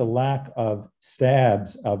isn't a lack of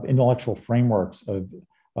stabs of intellectual frameworks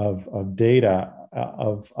of data,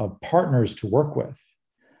 of partners to work with,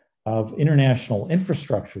 of international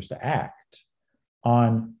infrastructures to act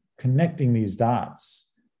on connecting these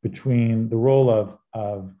dots between the role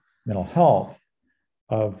of mental health,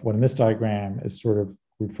 of what in this diagram is sort of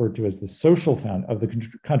referred to as the social of the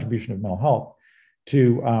contribution of mental health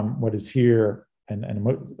to what is here and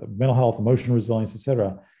mental health, emotional resilience, et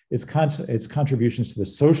cetera, its contributions to the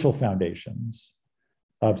social foundations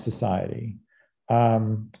of society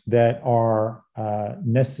that are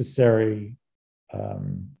necessary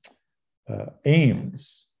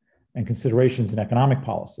aims and considerations in economic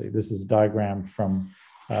policy. This is a diagram from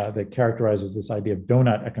that characterizes this idea of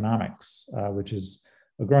donut economics, which is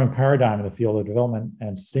a growing paradigm in the field of development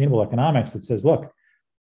and sustainable economics that says, look,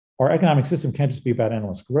 our economic system can't just be about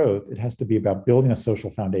endless growth. It has to be about building a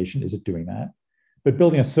social foundation. Is it doing that? But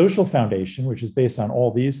building a social foundation, which is based on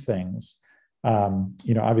all these things,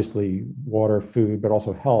 obviously water, food, but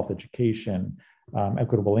also health, education,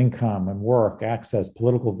 equitable income and work, access,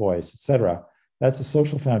 political voice, et cetera. That's a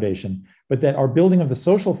social foundation. But that our building of the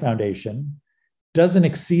social foundation doesn't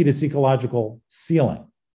exceed its ecological ceiling,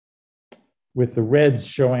 with the reds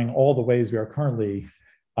showing all the ways we are currently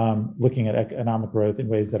looking at economic growth in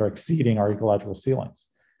ways that are exceeding our ecological ceilings.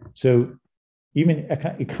 So even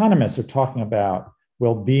economists are talking about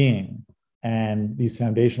well-being and these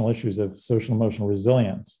foundational issues of social emotional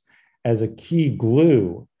resilience as a key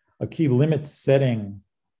glue, a key limit-setting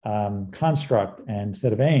construct and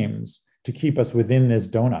set of aims to keep us within this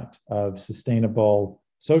donut of sustainable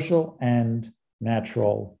social and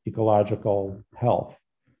natural, ecological health.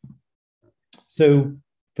 So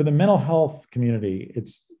for the mental health community,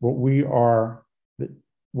 it's what we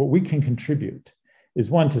can contribute is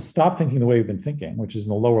one, to stop thinking the way we've been thinking, which is in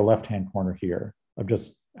the lower left-hand corner here, of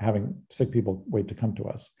just having sick people wait to come to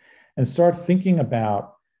us, and start thinking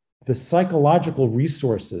about the psychological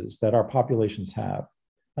resources that our populations have,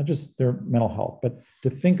 not just their mental health, but to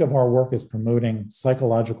think of our work as promoting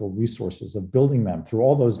psychological resources, of building them through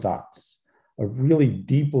all those dots, of really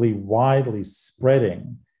deeply, widely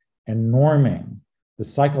spreading and norming the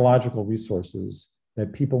psychological resources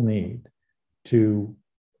that people need to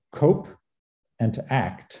cope and to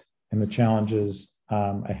act in the challenges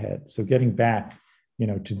ahead. So getting back,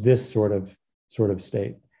 to this sort of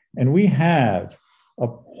state. And we have a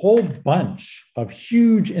whole bunch of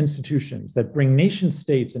huge institutions that bring nation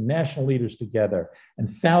states and national leaders together and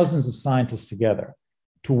thousands of scientists together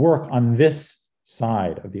to work on this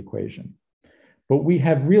side of the equation. But we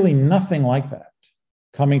have really nothing like that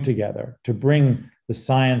coming together to bring the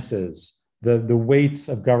sciences, the weights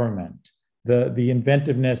of government, the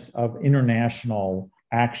inventiveness of international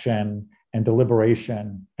action and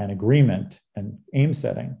deliberation and agreement and aim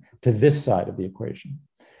setting to this side of the equation.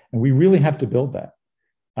 And we really have to build that.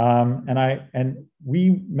 And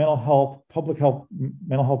we mental health, public health,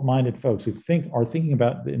 mental health minded folks who are thinking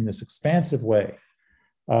about in this expansive way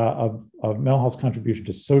of mental health's contribution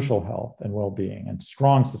to social health and well-being and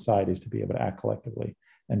strong societies to be able to act collectively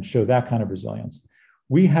and show that kind of resilience.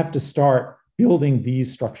 We have to start building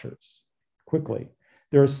these structures quickly.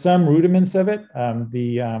 There are some rudiments of it.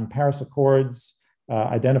 The Paris Accords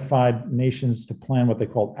identified nations to plan what they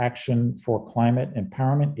called Action for Climate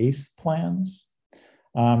Empowerment, ACE plans,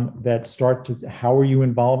 that start to, how are you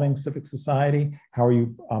involving civic society? How are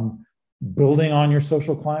you building on your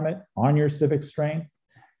social climate, on your civic strength?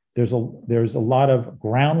 There's a lot of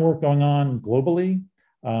groundwork going on globally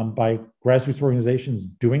by grassroots organizations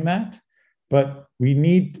doing that, but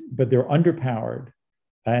they're underpowered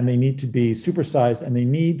and they need to be supersized and they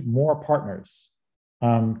need more partners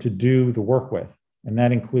to do the work with. And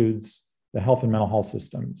that includes the health and mental health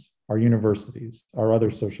systems, our universities, our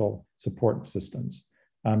other social support systems,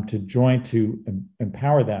 to join to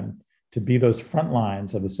empower them to be those front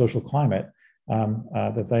lines of the social climate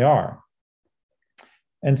that they are.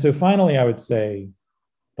 And so finally, I would say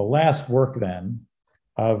the last work then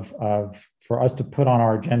for us to put on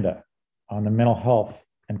our agenda, on the mental health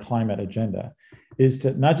and climate agenda, is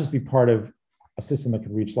to not just be part of a system that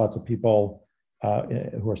can reach lots of people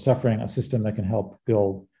who are suffering, a system that can help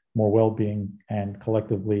build more well-being and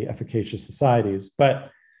collectively efficacious societies,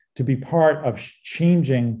 but to be part of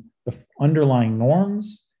changing the underlying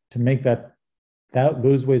norms to make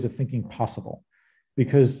those ways of thinking possible.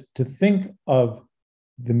 Because to think of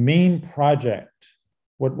the main project,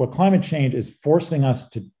 what climate change is forcing us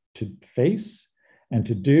to face and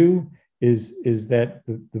to do is that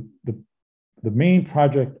the main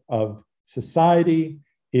project of society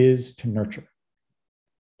is to nurture.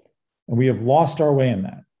 And we have lost our way in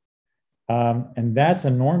that. And that's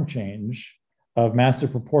a norm change of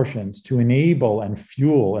massive proportions to enable and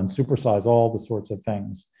fuel and supersize all the sorts of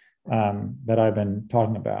things that I've been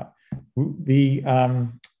talking about.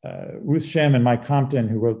 Ruth Shem and Mike Compton,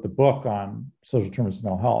 who wrote the book on social determinants of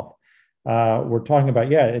mental health, were talking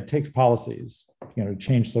about, it takes policies, to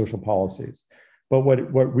change social policies. But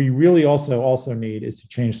what we really also need is to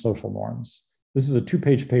change social norms. This is a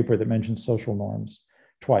 2-page paper that mentions social norms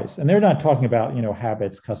twice. And they're not talking about,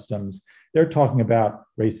 habits, customs. They're talking about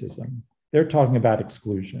racism. They're talking about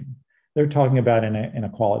exclusion. They're talking about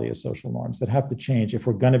inequality of social norms that have to change if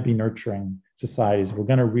we're going to be nurturing societies, if we're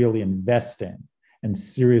going to really invest in and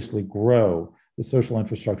seriously grow the social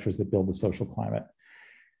infrastructures that build the social climate.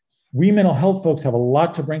 We mental health folks have a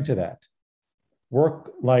lot to bring to that.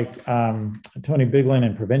 Work like Tony Biglin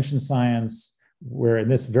in prevention science, where in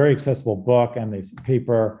this very accessible book and this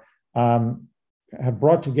paper have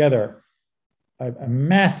brought together a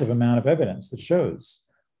massive amount of evidence that shows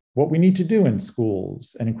what we need to do in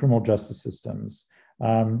schools and in criminal justice systems,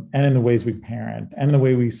 and in the ways we parent, and in the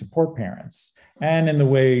way we support parents, and in the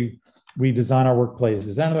way we design our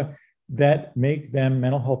workplaces, and that make them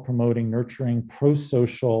mental health promoting, nurturing,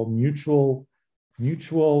 pro-social, mutual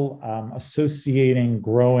associating,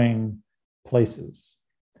 growing places.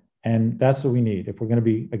 And that's what we need. If we're going to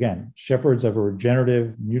be, again, shepherds of a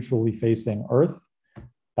regenerative, mutually facing earth,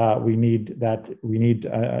 we need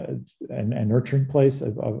a nurturing place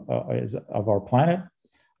of our planet,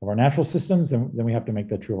 of our natural systems, then we have to make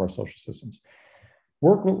that true of our social systems.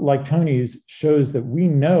 Work like Tony's shows that we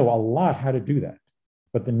know a lot how to do that,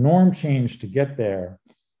 but the norm change to get there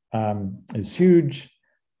is huge.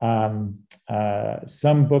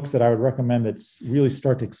 Some books that I would recommend that really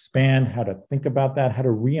start to expand how to think about that, how to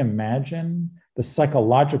reimagine the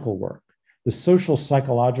psychological work, the social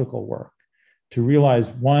psychological work, to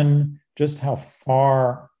realize, one, just how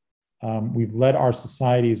far we've let our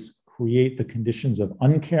societies create the conditions of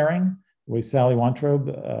uncaring, the way Sally Weintraub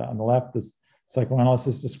on the left, this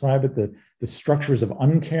psychoanalyst, described it, the structures of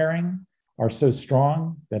uncaring are so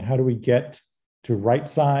strong that how do we get to right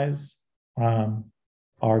size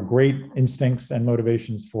our great instincts and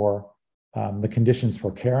motivations for the conditions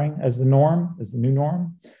for caring as the norm, as the new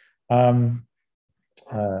norm.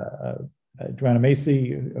 Joanna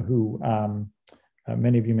Macy, who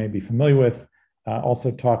many of you may be familiar with, also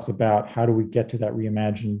talks about how do we get to that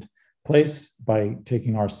reimagined place by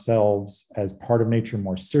taking ourselves as part of nature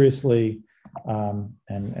more seriously,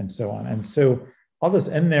 and so on. And so I'll just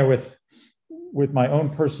end there with my own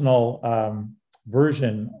personal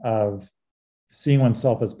version of seeing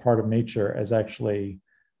oneself as part of nature as actually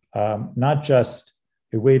not just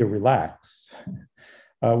a way to relax,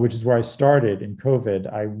 which is where I started in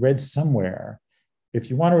COVID. I read somewhere, if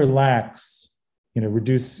you want to relax,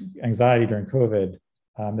 reduce anxiety during COVID,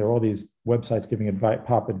 there are all these websites giving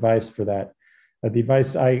pop advice for that. One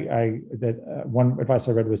advice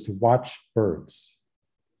I read was to watch birds.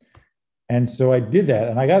 And so I did that,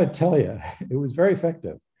 and I got to tell you, it was very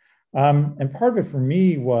effective. And part of it for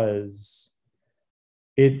me was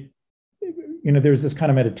there's this kind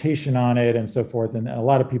of meditation on it and so forth. And a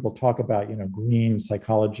lot of people talk about, green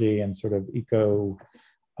psychology and sort of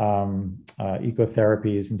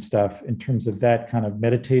ecotherapies and stuff in terms of that kind of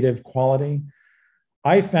meditative quality.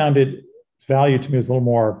 I found its value to me was a little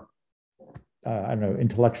more,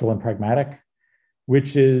 intellectual and pragmatic,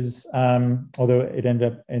 which is, although it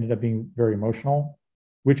ended up being very emotional,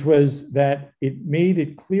 which was that it made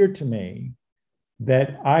it clear to me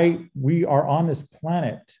that we are on this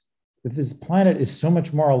planet, that this planet is so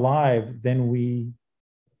much more alive than we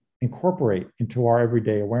incorporate into our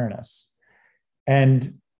everyday awareness.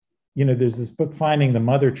 And, there's this book, Finding the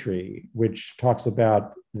Mother Tree, which talks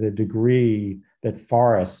about the degree that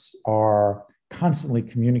forests are constantly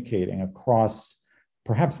communicating across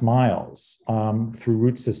perhaps miles through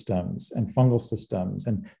root systems and fungal systems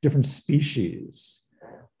and different species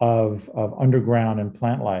of underground and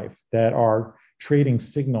plant life that are trading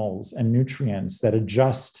signals and nutrients that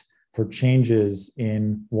adjust for changes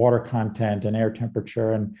in water content and air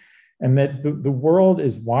temperature, and that the world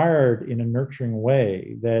is wired in a nurturing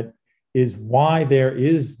way that is why there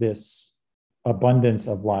is this abundance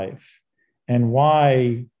of life and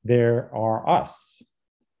why there are us.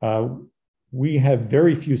 We have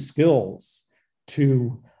very few skills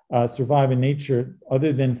to survive in nature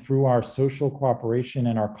other than through our social cooperation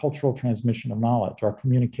and our cultural transmission of knowledge, our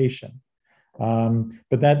communication.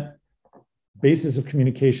 But that basis of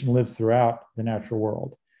communication lives throughout the natural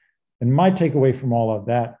world. And my takeaway from all of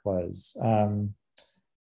that was,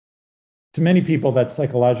 to many people, that's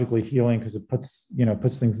psychologically healing because it puts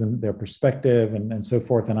things in their perspective and so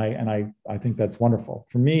forth. And I think that's wonderful.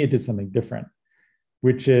 For me, it did something different,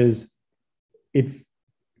 which is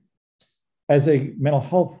as a mental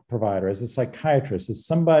health provider, as a psychiatrist, as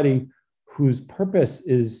somebody whose purpose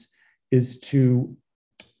is to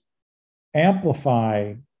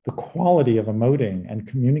amplify the quality of emoting and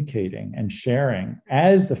communicating and sharing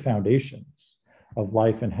as the foundations of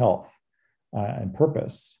life and health and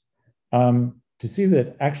purpose, to see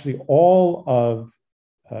that actually all of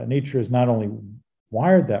nature is not only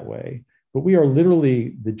wired that way, but we are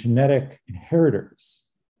literally the genetic inheritors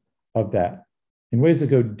of that in ways that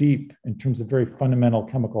go deep in terms of very fundamental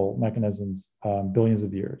chemical mechanisms, billions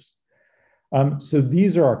of years. So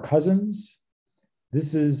these are our cousins.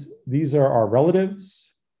 These are our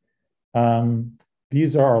relatives.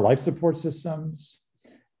 These are our life support systems.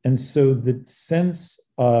 And so the sense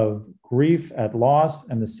of grief at loss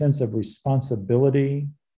and the sense of responsibility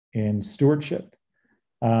in stewardship,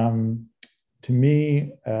 to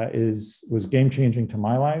me, was game-changing to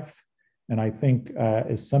my life. And I think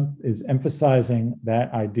is emphasizing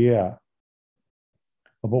that idea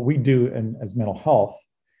of what we do as mental health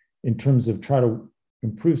in terms of try to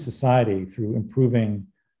improve society through improving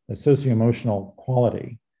the socio-emotional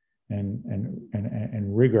quality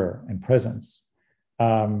and rigor and presence,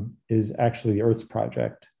 is actually the Earth's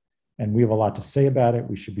project. And we have a lot to say about it.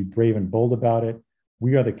 We should be brave and bold about it.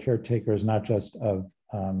 We are the caretakers, not just of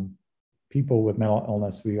people with mental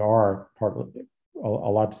illness. We are a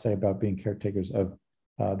lot to say about being caretakers of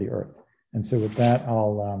the Earth. And so with that,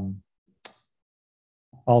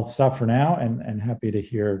 I'll stop for now and happy to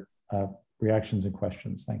hear reactions and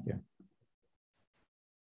questions. Thank you.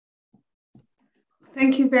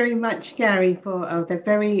 Thank you very much, Gary, for that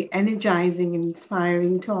very energizing and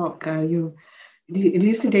inspiring talk. You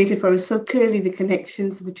elucidated for us so clearly the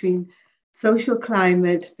connections between social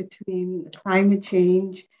climate, between climate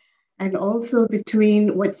change, and also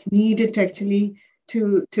between what's needed to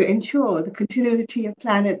ensure the continuity of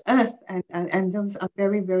planet Earth. And those are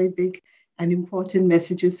very, very big and important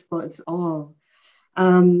messages for us all.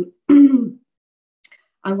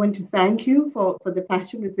 I want to thank you for the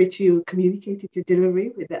passion with which you communicated your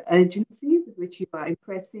delivery, with the urgency with which you are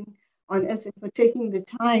impressing on us, and for taking the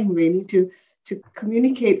time really to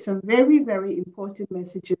communicate some very, very important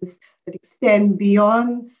messages that extend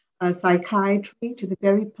beyond psychiatry to the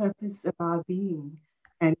very purpose of our being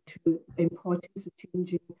and to the importance of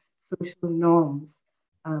changing social norms,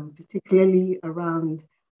 particularly around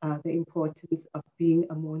the importance of being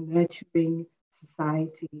a more nurturing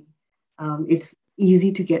society. It's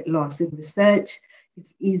easy to get lost in research,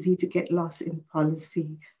 it's easy to get lost in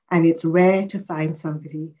policy, and it's rare to find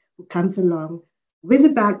somebody who comes along with a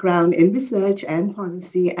background in research and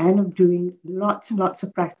policy and of doing lots and lots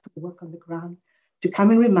of practical work on the ground to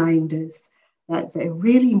come and remind us that a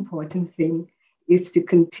really important thing is to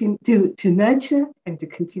continue to nurture and to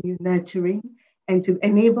continue nurturing and to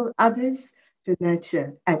enable others to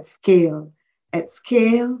nurture at scale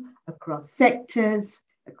across sectors,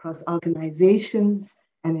 across organizations,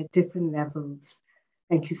 and at different levels.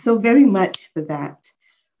 Thank you so very much for that.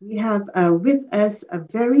 We have with us a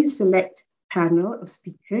very select panel of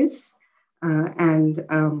speakers, and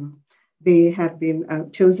they have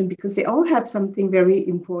been chosen because they all have something very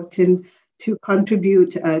important to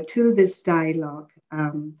contribute to this dialogue.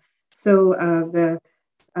 First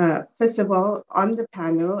of all, on the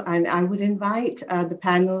panel, and I would invite the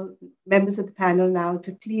panel, members of the panel now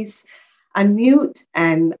to please unmute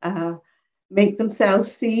and make themselves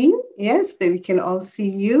seen. Yes, that we can all see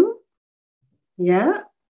you. Yeah.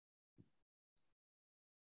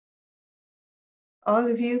 All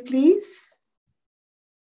of you, please.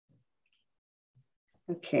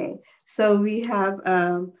 Okay, so we have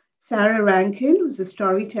Sarah Rankin, who's a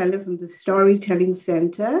storyteller from the Storytelling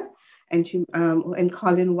Center, and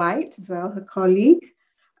Colin White as well, her colleague.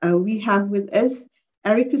 We have with us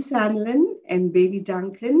Erica Sandlin and Bailey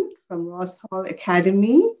Duncan from Ross Hall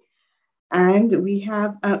Academy. And we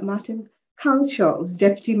have Martin Culshaw, who's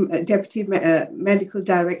Deputy Medical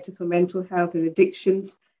Director for Mental Health and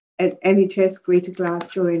Addictions at NHS Greater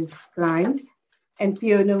Glasgow and Clyde, and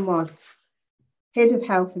Fiona Moss, Head of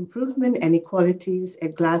Health Improvement and Equalities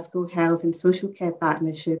at Glasgow Health and Social Care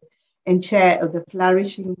Partnership and Chair of the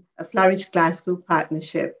Flourish Glasgow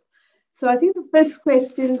Partnership. So I think the first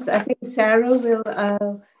questions, I think Sarah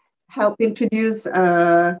will help introduce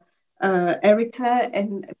Erica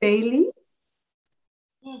and Bailey.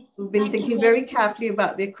 Yes, who've been thinking very carefully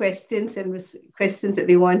about their questions and questions that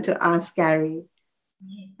they want to ask Gary.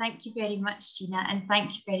 Yeah, thank you very much, Gina, and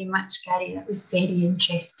thank you very much, Gary. That was very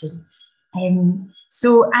interesting.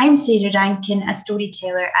 So I'm Sarah Rankin, a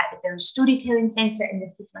storyteller at the Village Storytelling Centre, and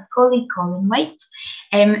this is my colleague Colin White.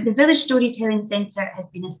 The Village Storytelling Centre has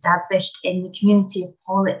been established in the community of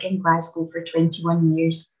Pollock in Glasgow for 21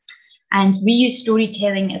 years. And we use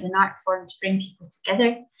storytelling as an art form to bring people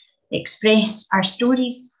together, express our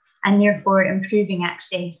stories, and therefore improving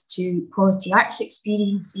access to quality arts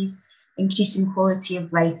experiences, increasing quality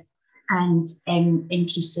of life, and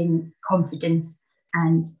increasing confidence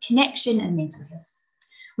and connection and mental health.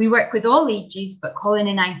 We work with all ages, but Colin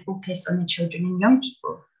and I focus on the children and young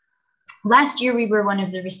people. Last year, we were one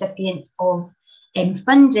of the recipients of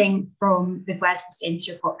funding from the Glasgow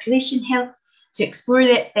Centre for Population Health to explore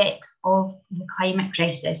the effects of the climate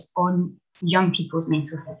crisis on young people's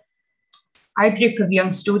mental health. Our group of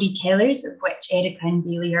young storytellers, of which Erica and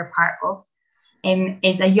Bailey are part of,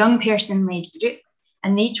 is a young person-led group,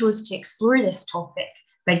 and they chose to explore this topic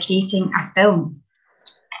by creating a film.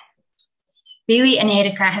 Bailey and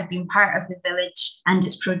Erica have been part of the Village and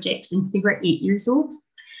its project since they were 8 years old,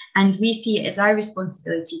 and we see it as our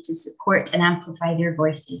responsibility to support and amplify their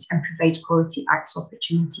voices and provide quality arts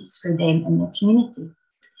opportunities for them in their community.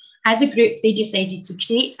 As a group, they decided to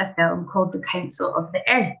create a film called The Council of the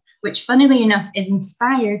Earth, which funnily enough is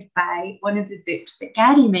inspired by one of the books that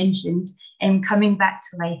Gary mentioned, Coming Back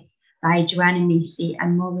to Life by Joanna Macy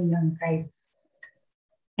and Molly Young-Brown.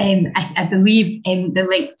 I believe the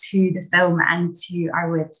link to the film and to our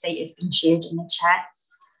website has been shared in the chat.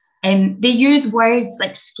 They use words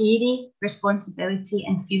like scary, responsibility,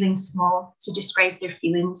 and feeling small to describe their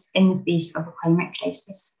feelings in the face of a climate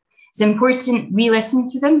crisis. It's important we listen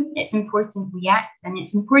to them, it's important we act, and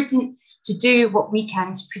it's important to do what we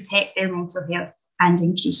can to protect their mental health and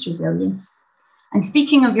increase resilience. And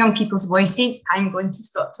speaking of young people's voices, I'm going to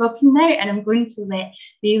stop talking now and I'm going to let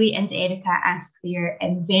Bailey and Erica ask their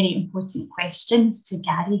very important questions to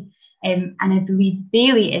Gary. And I believe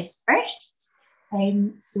Bailey is first.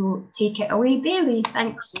 So take it away, Bailey.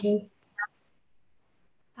 Thanks.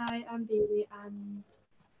 Hi, I'm Bailey, and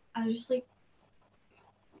I would just like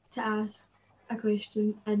to ask a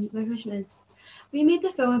question, and my question is, we made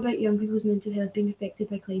the film about young people's mental health being affected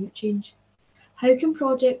by climate change. How can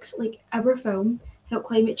projects like our film help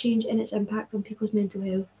climate change and its impact on people's mental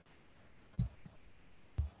health?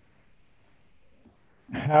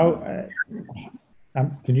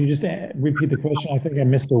 Can you just repeat the question? I think I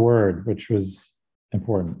missed a word, which was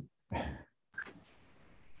important.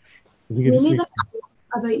 We made a film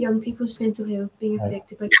about young people's mental health being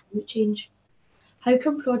affected by climate change. How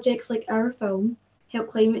can projects like our film help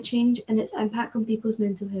climate change and its impact on people's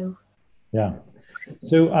mental health? Yeah.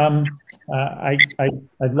 So I'd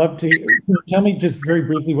love to, can you tell me just very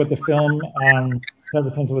briefly what the film, have a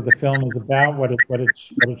sense of what the film is about, what it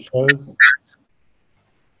shows?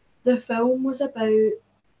 The film was about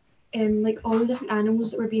like all the different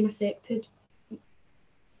animals that were being affected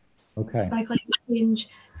by climate change,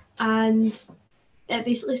 and it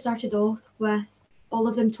basically started off with all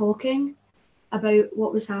of them talking about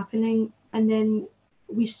what was happening, and then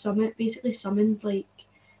we basically summoned like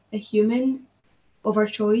a human of our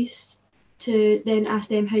choice to then ask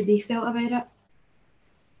them how they felt about it.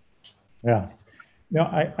 Yeah, no,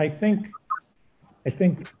 I think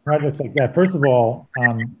projects like that. First of all,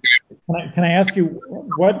 can I ask you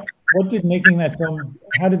what did making that film?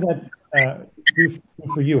 How did that do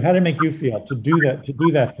for you? How did it make you feel to do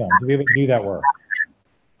that film, to be able to do that work?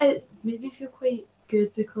 It made me feel quite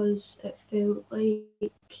good because it felt like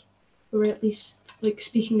we were at least like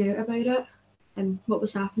speaking out about it and what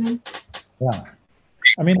was happening. Yeah,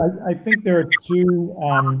 I mean, I think there are two.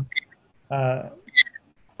 Am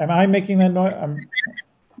I making that noise? Am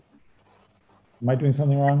I doing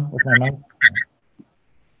something wrong with my mic?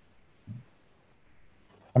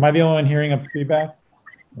 Am I the only one hearing a feedback?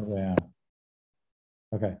 Oh, yeah.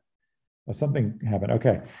 Okay. Well, something happened.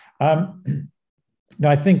 Okay. No,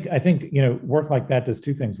 I think work like that does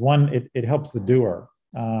two things. One, it helps the doer.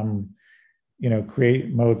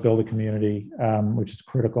 Create, build a community, which is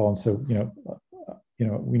critical. And so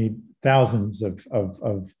we need thousands of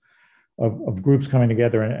groups coming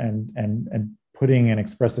together and putting in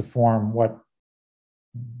expressive form what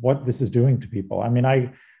this is doing to people. I mean,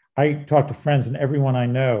 I talk to friends, and everyone I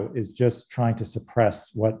know is just trying to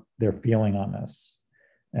suppress what they're feeling on this.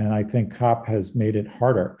 And I think COP has made it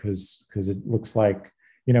harder because it looks like,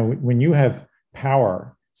 when you have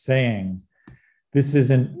power saying, this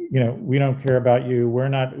isn't, we don't care about you, we're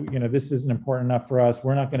not, this isn't important enough for us,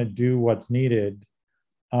 we're not going to do what's needed,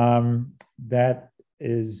 that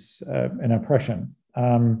is an oppression.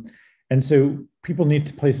 And so people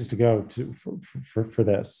need places to go for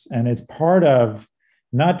this. And it's part of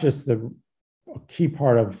not just the key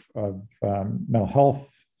part of mental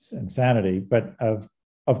health and sanity, but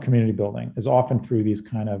of community building is often through these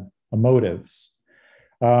kind of emotives.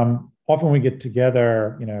 Often we get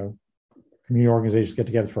together, community organizations get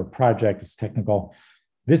together for a project, it's technical.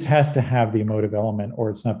 This has to have the emotive element or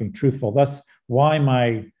it's not being truthful. Thus, why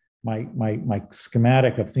my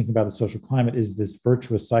schematic of thinking about the social climate is this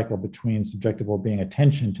virtuous cycle between subjective well-being,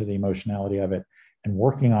 attention to the emotionality of it, and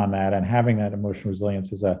working on that and having that emotional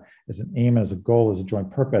resilience as an aim, as a goal, as a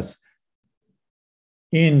joint purpose,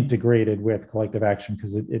 integrated with collective action,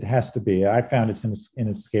 because it has to be. I found it's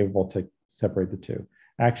inescapable to separate the two.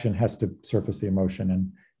 Action has to surface the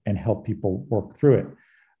emotion and help people work through it.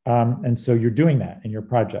 And so you're doing that in your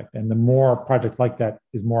project. And the more projects like that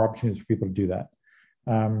is more opportunities for people to do that.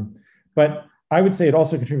 But I would say it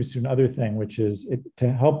also contributes to another thing, which is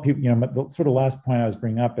to help people, the sort of last point I was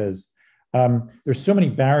bringing up is there's so many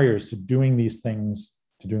barriers to doing these things,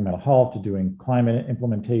 to doing mental health, to doing climate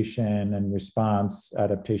implementation and response,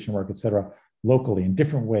 adaptation work, et cetera, locally in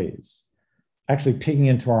different ways. Actually taking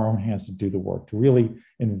into our own hands to do the work, to really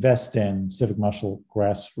invest in civic muscle,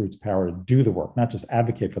 grassroots power to do the work, not just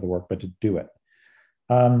advocate for the work, but to do it.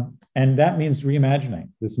 And that means reimagining,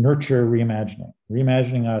 this nurture reimagining.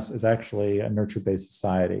 Reimagining us is actually a nurture-based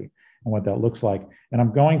society and what that looks like. And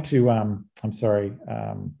I'm going to, I'm sorry,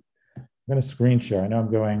 I'm going to screen share. I know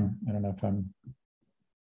I'm going, I don't know if I'm,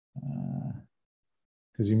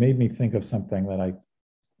 because you made me think of something that I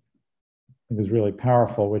think is really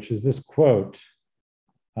powerful, which is this quote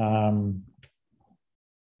from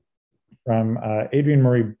Adrienne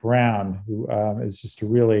Marie Brown, who is just a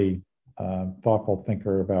really thoughtful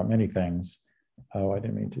thinker about many things. Oh, I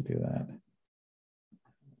didn't mean to do that.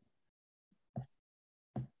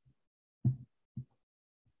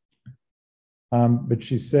 But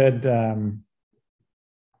she said,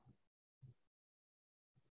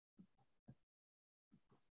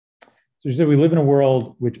 so she said, we live in a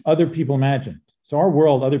world which other people imagined. So our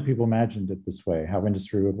world, other people imagined it this way, how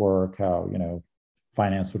industry would work, how,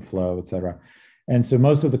 finance would flow, et cetera. And so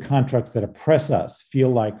most of the contracts that oppress us feel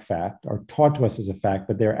like fact, are taught to us as a fact,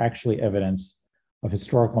 but they're actually evidence of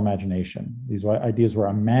historical imagination. These ideas were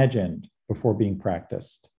imagined before being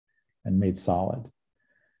practiced and made solid.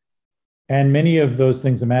 And many of those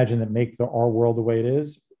things imagined that make our world the way it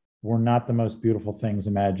is were not the most beautiful things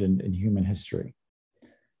imagined in human history,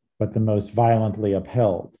 but the most violently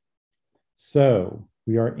upheld. So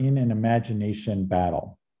we are in an imagination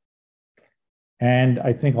battle. And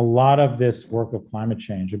I think a lot of this work of climate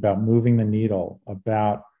change, about moving the needle,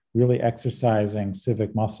 about really exercising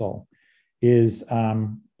civic muscle, is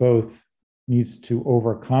both needs to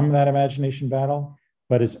overcome that imagination battle,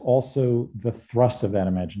 but is also the thrust of that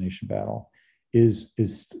imagination battle. Is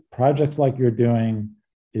projects like you're doing,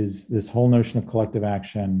 is this whole notion of collective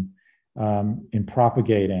action, in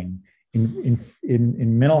propagating,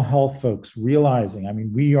 in mental health folks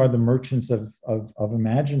realizing, we are the merchants of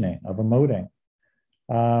imagining, of emoting.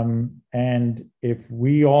 And if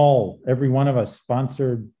we all, every one of us,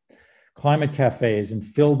 sponsored climate cafes and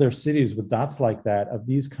filled their cities with dots like that, of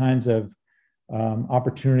these kinds of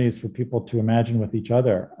opportunities for people to imagine with each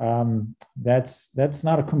other, that's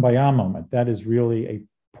not a kumbaya moment. That is really a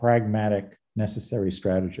pragmatic, necessary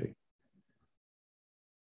strategy.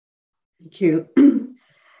 Thank you.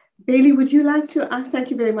 Bailey, would you like to ask?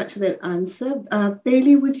 Thank you very much for that answer.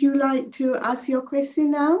 Bailey, would you like to ask your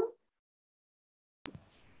question now?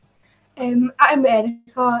 At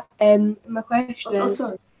America, my question is,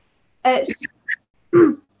 sorry.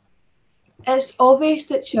 It's obvious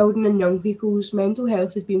that children and young people's mental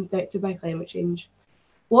health has been affected by climate change.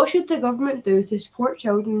 What should the government do to support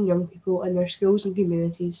children and young people in their schools and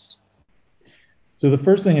communities? So the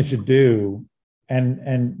first thing it should do,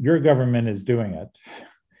 and your government is doing it,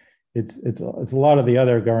 it's a lot of the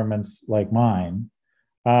other governments like mine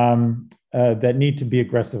that need to be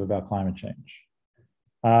aggressive about climate change.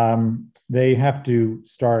 They have to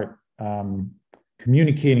start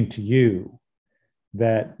communicating to you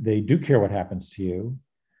that they do care what happens to you.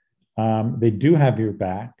 They do have your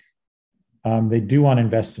back. They do want to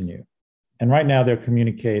invest in you. And right now they're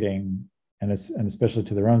communicating, and especially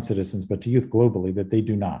to their own citizens, but to youth globally, that they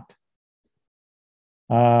do not.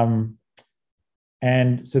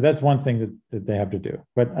 And so that's one thing that they have to do.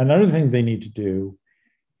 But another thing they need to do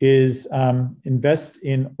is invest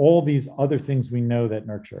in all these other things we know that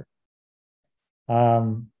nurture.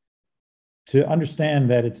 To understand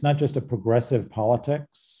that it's not just a progressive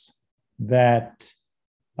politics that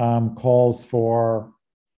calls for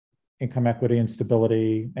income equity and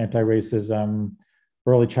stability, anti-racism,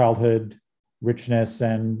 early childhood richness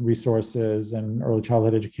and resources, and early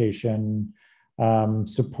childhood education,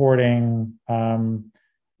 supporting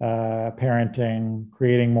parenting,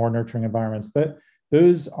 creating more nurturing environments.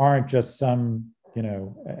 Those aren't just some,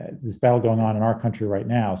 this battle going on in our country right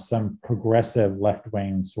now, some progressive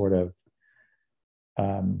left-wing sort of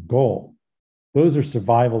goal. Those are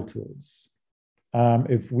survival tools.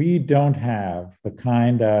 If we don't have the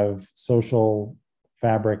kind of social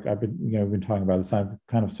fabric I've been talking about, this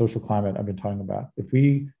kind of social climate I've been talking about, if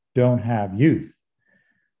we don't have youth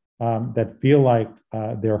that feel like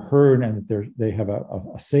they're heard and that they have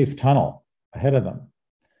a safe tunnel ahead of them,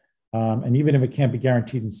 and even if it can't be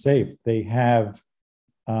guaranteed and safe, they have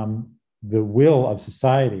the will of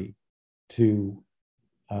society to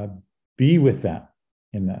be with them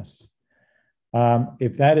in this.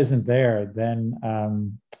 If that isn't there, then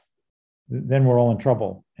we're all in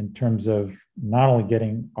trouble in terms of not only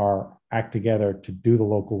getting our act together to do the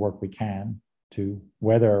local work we can, to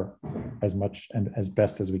weather as much and as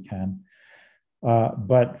best as we can,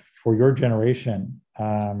 but for your generation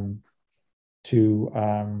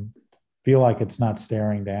to feel like it's not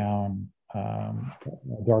staring down a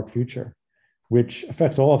dark future, which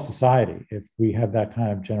affects all of society if we have that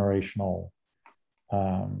kind of generational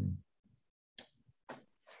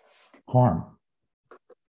harm.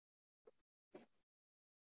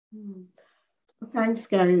 Well, thanks,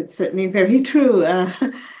 Gary. It's certainly very true.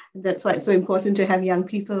 That's why it's so important to have young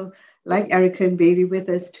people like Erica and Bailey with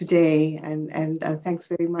us today. And thanks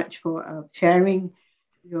very much for sharing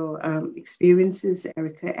your experiences,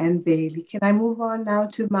 Erica and Bailey. Can I move on now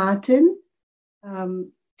to Martin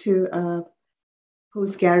to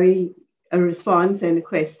pose Gary a response and a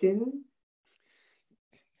question?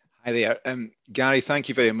 Hi there. Gary, thank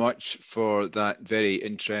you very much for that very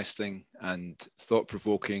interesting and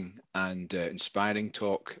thought-provoking and inspiring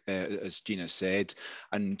talk, as Gina said.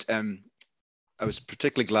 And I was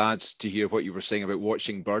particularly glad to hear what you were saying about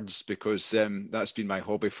watching birds, because that's been my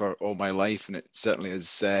hobby for all my life, and it certainly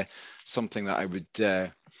is something that I would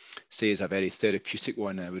say is a very therapeutic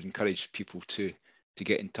one. I would encourage people to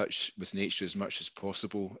get in touch with nature as much as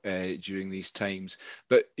possible during these times.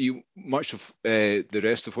 But much of the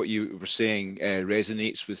rest of what you were saying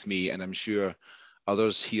resonates with me, and I'm sure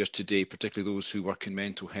others here today, particularly those who work in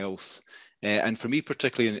mental health. And for me,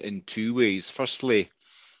 particularly in two ways. Firstly,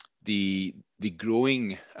 the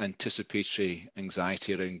growing anticipatory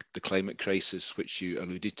anxiety around the climate crisis, which you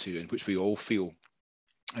alluded to, and which we all feel,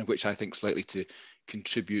 and which I think is likely to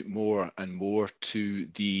contribute more and more to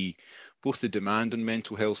both the demand on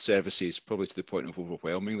mental health services, probably to the point of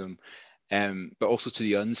overwhelming them, but also to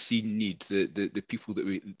the unseen need, the people that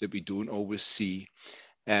we don't always see.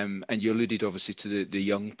 And you alluded obviously to the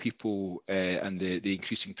young people and the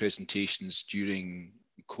increasing presentations during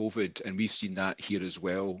COVID, and we've seen that here as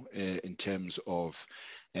well in terms of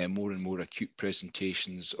more and more acute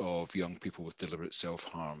presentations of young people with deliberate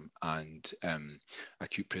self-harm and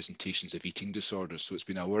acute presentations of eating disorders. So it's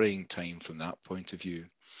been a worrying time from that point of view.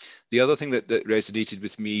 The other thing that resonated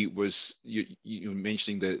with me was you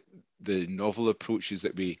mentioning the novel approaches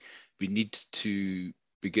that we need to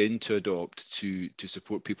begin to adopt to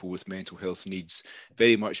support people with mental health needs,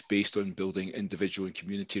 very much based on building individual and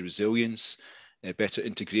community resilience, better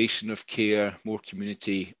integration of care, more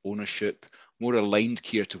community ownership, more aligned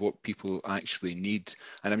care to what people actually need.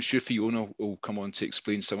 And I'm sure Fiona will come on to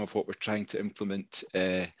explain some of what we're trying to implement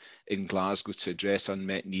in Glasgow to address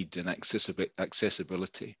unmet need and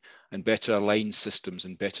accessibility, and better aligned systems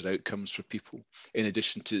and better outcomes for people, in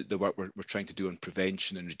addition to the work we're trying to do on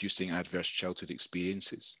prevention and reducing adverse childhood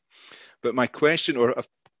experiences. But my question, or I've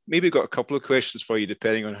maybe got a couple of questions for you,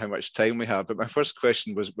 depending on how much time we have, but my first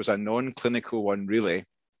question was a non-clinical one, really.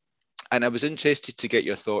 And I was interested to get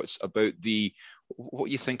your thoughts about what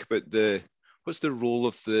you think about what's the role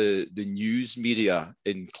of the news media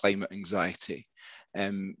in climate anxiety.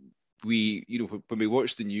 When we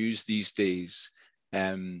watch the news these days,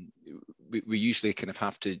 we usually kind of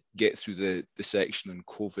have to get through the section on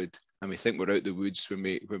COVID, and we think we're out the woods when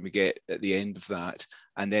we get at the end of that,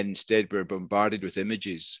 and then instead we're bombarded with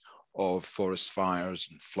images of forest fires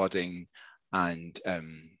and flooding and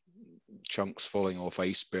chunks falling off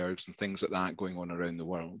icebergs and things like that going on around the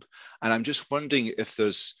world. And I'm just wondering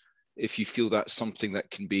if you feel that's something that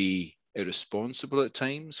can be irresponsible at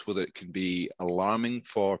times, whether it can be alarming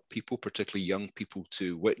for people, particularly young people,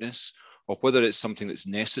 to witness, or whether it's something that's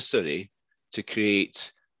necessary to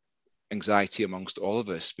create anxiety amongst all of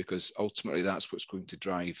us, because ultimately that's what's going to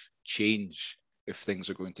drive change if things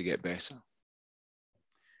are going to get better.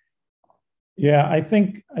 Yeah, I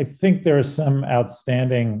think there are some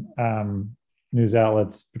outstanding news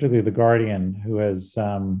outlets, particularly The Guardian, who has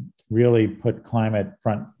really put climate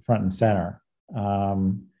front and center.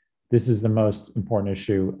 This is the most important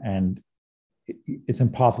issue, and it's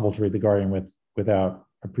impossible to read The Guardian without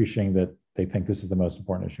appreciating that they think this is the most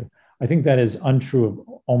important issue. I think that is untrue of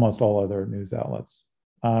almost all other news outlets.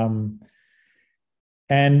 And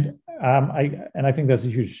I think that's a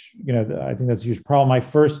huge, I think that's a huge problem. My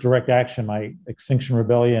first direct action, my Extinction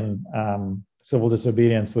Rebellion civil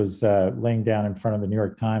disobedience, was laying down in front of the New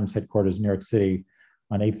York Times headquarters in New York City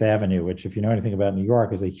on 8th Avenue, which, if you know anything about New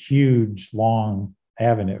York, is a huge, long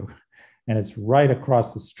avenue. And it's right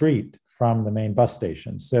across the street from the main bus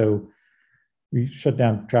station. So we shut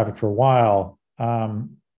down traffic for a while.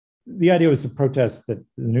 The idea was to protest that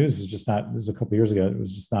the news was just not, this was a couple of years ago, it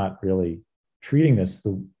was just not really treating this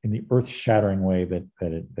in the earth-shattering way that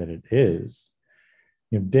it is,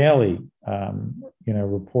 daily,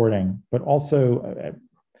 reporting, but also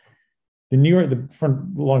the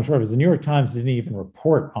long and short is the New York Times didn't even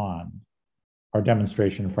report on our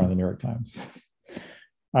demonstration in front of the New York Times.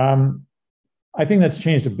 I think that's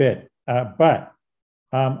changed a bit, but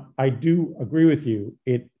I do agree with you.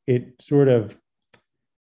 It sort of,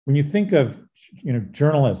 when you think of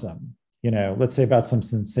journalism, let's say about some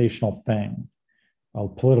sensational thing, a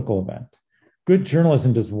political event, good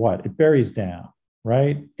journalism does what? It buries down,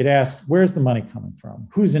 right? It asks, where's the money coming from?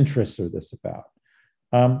 Whose interests are this about?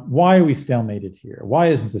 Why are we stalemated here? Why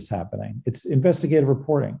isn't this happening? It's investigative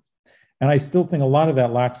reporting. And I still think a lot of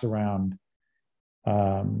that lacks around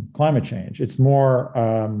climate change. It's more,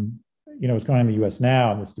 what's going on in the US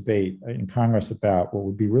now in this debate in Congress about what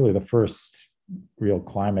would be really the first real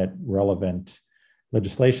climate relevant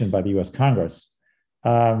legislation by the US Congress.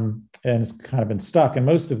 And it's kind of been stuck. And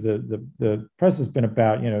most of the press has been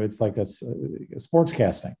about, it's like a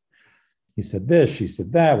sportscasting. He said this, she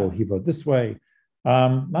said that, well, he voted this way.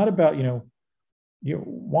 Not about,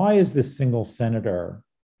 why is this single senator,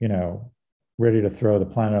 ready to throw the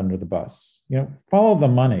planet under the bus. Follow the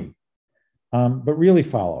money, but really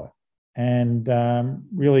follow it, and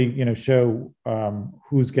really, show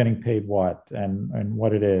who's getting paid what and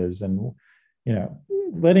what it is, and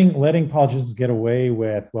letting politicians get away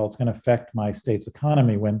with, well, it's going to affect my state's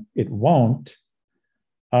economy when it won't,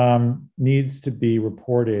 needs to be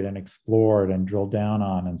reported and explored and drilled down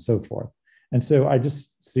on and so forth. And so I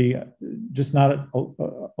just see not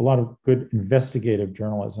a lot of good investigative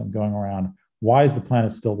journalism going around. Why is the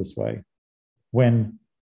planet still this way when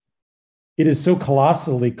it is so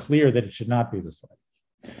colossally clear that it should not be this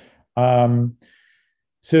way?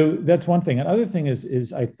 So that's one thing. Another thing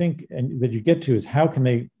is I think, and that you get to, is how can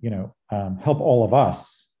they, help all of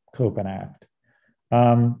us cope and act?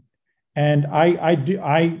 And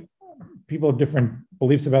people have different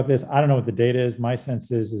beliefs about this. I don't know what the data is. My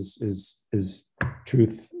sense is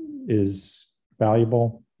truth is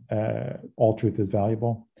valuable. All truth is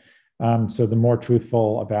valuable. So the more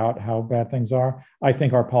truthful about how bad things are, I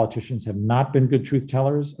think our politicians have not been good truth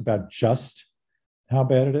tellers about just how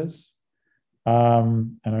bad it is,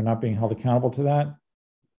 and are not being held accountable to that.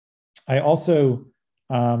 I also,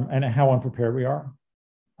 and how unprepared we are.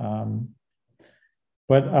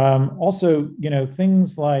 But also,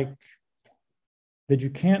 things like that you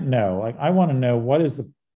can't know. Like, I want to know, what is the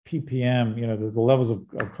ppm, the levels of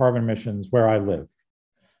carbon emissions where I live.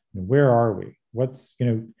 Where are we? What's,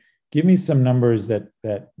 give me some numbers that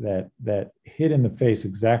hit in the face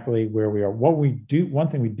exactly where we are. What we do, one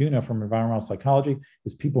thing we do know from environmental psychology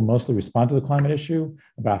is people mostly respond to the climate issue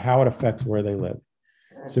about how it affects where they live.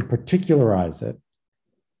 So particularize it,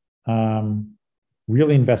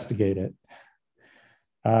 really investigate it.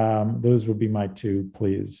 Those would be my two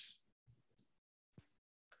pleas.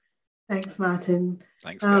 Thanks, Martin.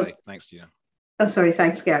 Thanks, Gary. Thanks, Gina. Oh, sorry.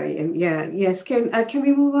 Thanks, Gary. And yes. Can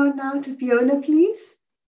we move on now to Fiona, please?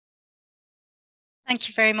 Thank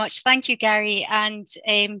you very much. Thank you, Gary. And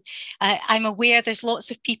I'm aware there's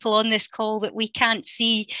lots of people on this call that we can't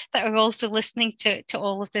see that are also listening to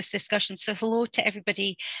all of this discussion. So hello to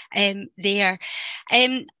everybody there.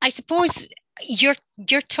 I suppose your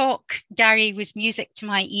talk, Gary, was music to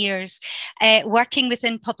my ears. Working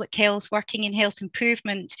within public health, working in health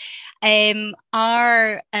improvement,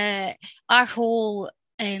 our whole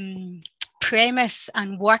premise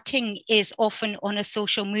and working is often on a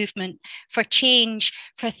social movement for change,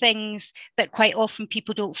 for things that quite often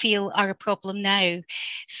people don't feel are a problem now.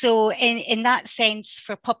 So in that sense,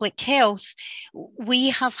 for public health, we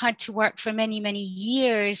have had to work for many, many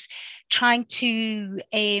years trying to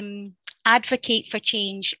advocate for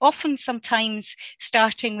change, often sometimes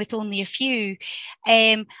starting with only a few,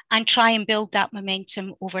 and try and build that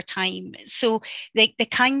momentum over time. So the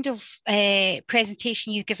kind of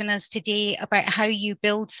presentation you've given us today about how you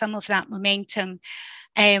build some of that momentum,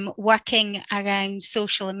 working around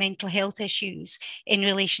social and mental health issues in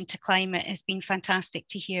relation to climate, has been fantastic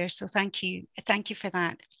to hear. So thank you for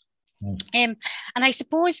that. And I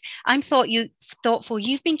suppose I'm thoughtful.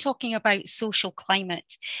 You've been talking about social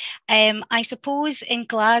climate. I suppose in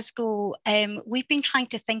Glasgow, we've been trying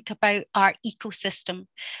to think about our ecosystem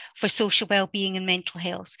for social well-being and mental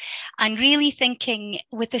health, and really thinking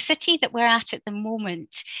with the city that we're at the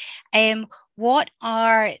moment, what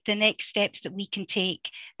are the next steps that we can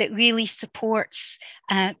take that really supports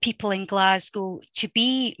people in Glasgow to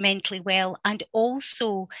be mentally well and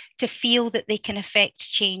also to feel that they can affect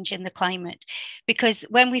change in the climate? Because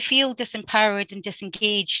when we feel disempowered and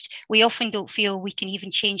disengaged, we often don't feel we can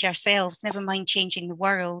even change ourselves, never mind changing the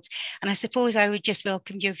world. And I suppose I would just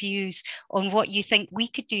welcome your views on what you think we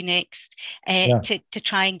could do next to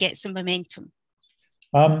try and get some momentum.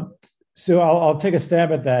 So I'll take a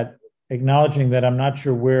stab at that, acknowledging that I'm not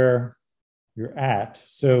sure where you're at.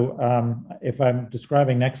 So if I'm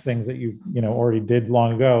describing next things that you already did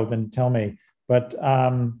long ago, then tell me. But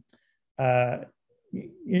the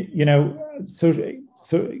social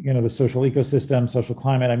ecosystem, social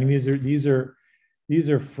climate. I mean, these are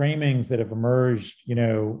framings that have emerged,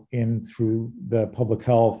 through the public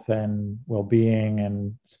health and well-being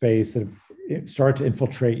and space that have started to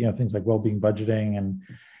infiltrate, things like well-being budgeting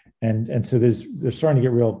and so there's starting to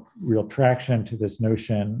get real traction to this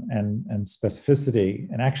notion and specificity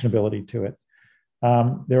and actionability to it.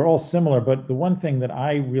 They're all similar, but the one thing that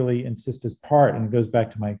I really insist is part, and it goes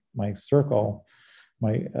back to my circle,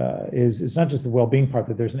 is it's not just the well-being part,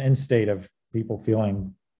 that there's an end state of people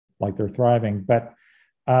feeling like they're thriving, but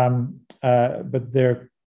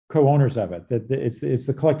they're co-owners of it. That it's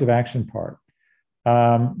the collective action part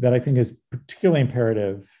that I think is particularly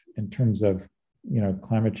imperative in terms of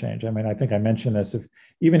climate change. I mean, I think I mentioned this. If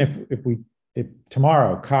we if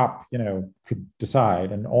tomorrow COP, could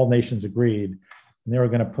decide, and all nations agreed, and they were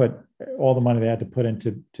going to put all the money they had to put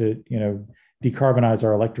into decarbonize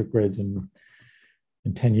our electric grids in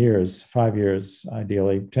 10 years, 5 years,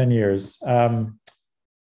 ideally 10 years,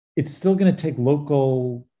 it's still going to take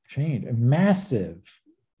local change, massive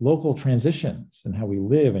local transitions in how we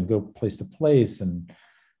live and go place to place, and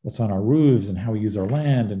what's on our roofs and how we use our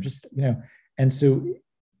land, and just, and so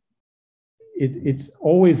it's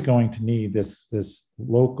always going to need this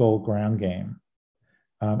local ground game.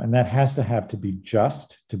 And that has to be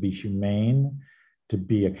just, to be humane, to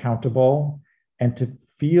be accountable, and to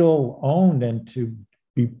feel owned, and to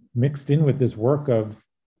be mixed in with this work of,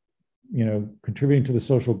 contributing to the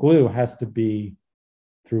social glue has to be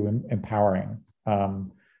through empowering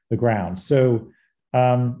the ground. So,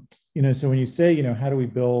 so when you say, how do we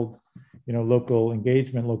build, local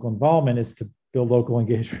engagement, local involvement, is to build local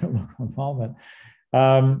engagement, local involvement.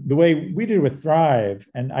 The way we did it with Thrive,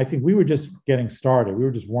 and I think we were just getting started, we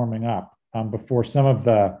were just warming up before some of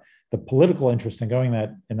the political interest in going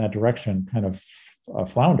in that direction kind of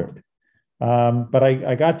floundered. But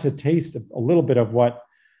I got to taste a little bit of what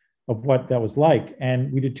that was like,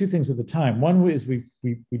 and we did two things at the time. One was we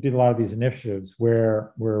did a lot of these initiatives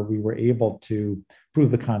where we were able to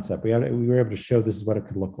prove the concept. We were able to show this is what it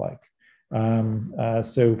could look like.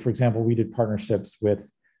 So, for example, we did partnerships with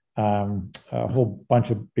a whole bunch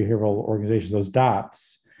of behavioral organizations. Those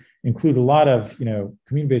dots include a lot of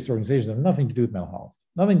community-based organizations that have nothing to do with mental health,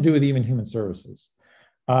 nothing to do with even human services.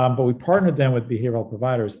 But we partnered them with behavioral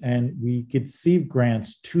providers, and we could seed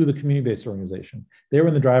grants to the community-based organization. They were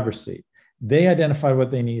in the driver's seat. They identified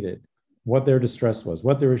what they needed, what their distress was,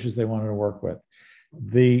 what their issues they wanted to work with.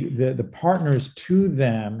 The partners to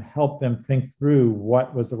them helped them think through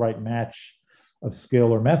what was the right match of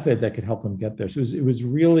skill or method that could help them get there. So it was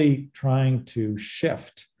really trying to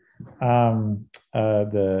shift the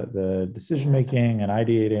decision-making and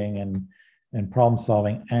ideating and problem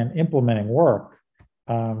solving and implementing work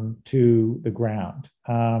to the ground.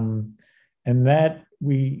 And that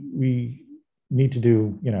we need to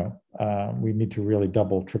do, we need to really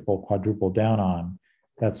double, triple, quadruple down on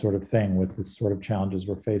that sort of thing with the sort of challenges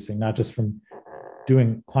we're facing, not just from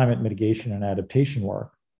doing climate mitigation and adaptation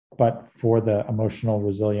work, but for the emotional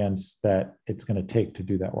resilience that it's going to take to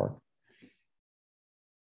do that work.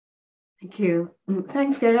 Thank you.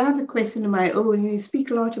 Thanks, Gary. I have a question of my own. You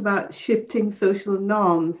speak a lot about shifting social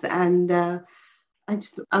norms, and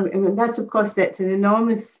that's of course, that's an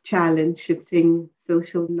enormous challenge, shifting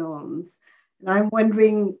social norms. And I'm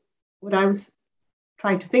wondering, what I was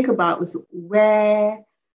trying to think about was where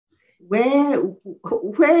find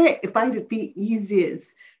it be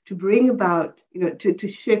easiest to bring about, to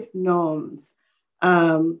shift norms.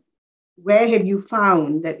 Where have you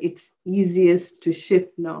found that it's easiest to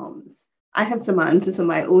shift norms? I have some answers of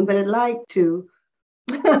my own, but I'd like to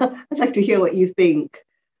hear what you think.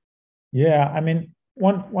 Yeah, I mean,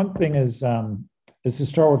 one thing is to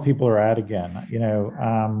start where people are at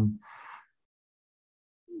again.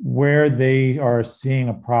 Where they are seeing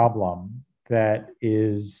a problem that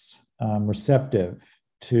is receptive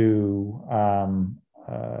to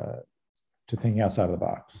thinking outside of the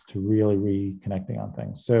box, to really reconnecting on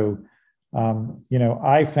things. So,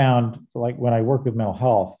 I found, like, when I work with mental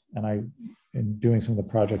health and in doing some of the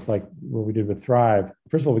projects like what we did with Thrive,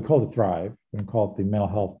 first of all, we called it Thrive. We can call it the mental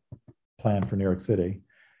health plan for New York City.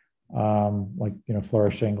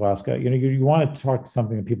 Flourishing, Glasgow. You want to talk to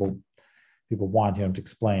something that people want, to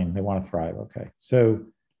explain. They want to thrive. Okay. So,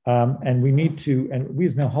 and we need to, and we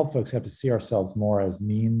as mental health folks have to see ourselves more as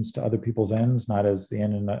means to other people's ends, not as the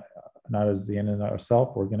end in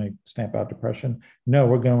ourselves. We're going to stamp out depression. No,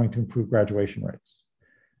 we're going to improve graduation rates.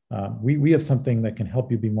 We have something that can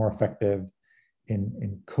help you be more effective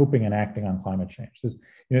in coping and acting on climate change.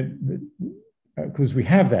 Because we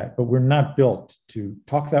have that, but we're not built to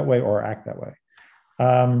talk that way or act that way.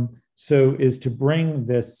 So is to bring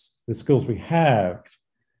the skills we have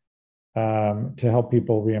to help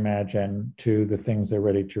people reimagine to the things they're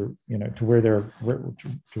ready to, to where to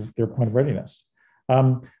their point of readiness.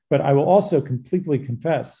 But I will also completely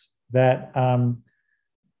confess that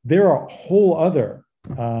there are whole other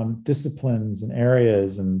disciplines and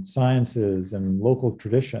areas and sciences and local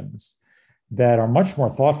traditions that are much more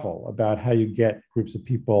thoughtful about how you get groups of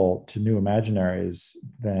people to new imaginaries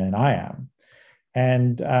than I am.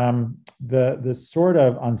 And the sort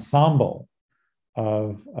of ensemble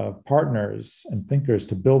of partners and thinkers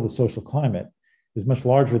to build the social climate is much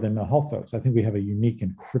larger than mental health folks. I think we have a unique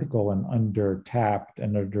and critical and under-tapped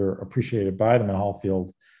and underappreciated by the mental health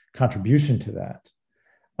field contribution to that.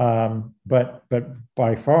 But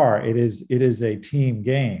by far, it is a team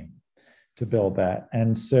game to build that.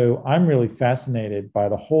 And so I'm really fascinated by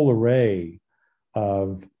the whole array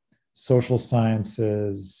of social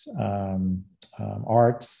sciences,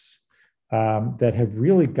 arts, that have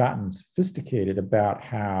really gotten sophisticated about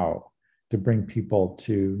how to bring people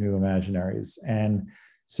to new imaginaries. And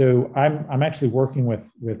so I'm actually working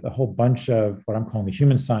with a whole bunch of what I'm calling the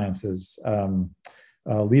human sciences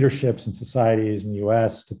leaderships and societies in the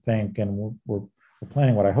US to think, and we're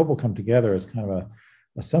planning what I hope will come together as kind of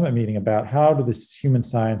a summit meeting about how do the human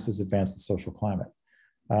sciences advance the social climate.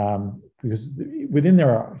 Because within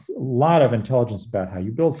there are a lot of intelligence about how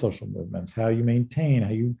you build social movements, how you maintain,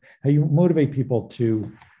 how you motivate people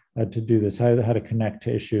to do this, how to connect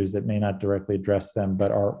to issues that may not directly address them,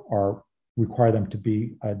 but are require them to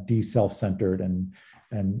be de-self-centered and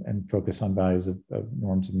focus on values of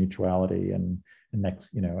norms of mutuality and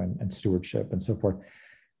stewardship and so forth.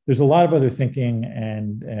 There's a lot of other thinking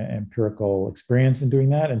and empirical experience in doing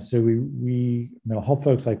that, and so we mental health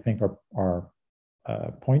folks, I think, are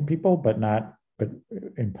point people, but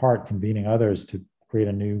in part convening others to create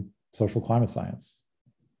a new social climate science.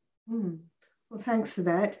 Well, thanks for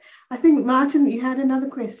that. I think, Martin, you had another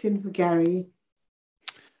question for Gary.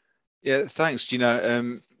 Yeah, thanks,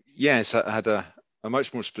 Gina. Yes, I had a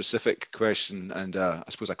much more specific question, and I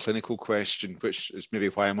suppose a clinical question, which is maybe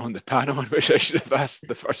why I'm on the panel, which I should have asked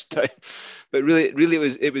the first time. But really,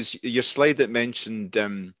 it was your slide that mentioned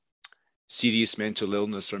serious mental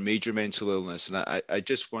illness or major mental illness, and I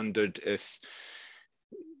just wondered if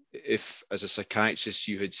as a psychiatrist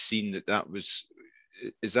you had seen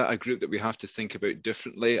is that a group that we have to think about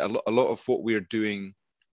differently? A lot of what we're doing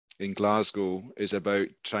in Glasgow is about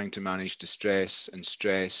trying to manage distress and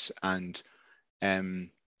stress and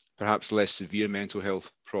perhaps less severe mental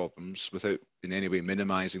health problems without in any way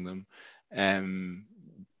minimizing them.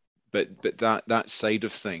 But that side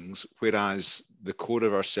of things, whereas the core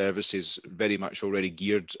of our service is very much already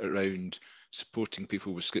geared around supporting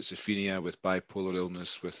people with schizophrenia, with bipolar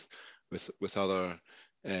illness, with other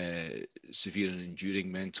severe and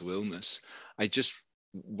enduring mental illness. I just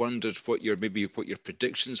wondered what your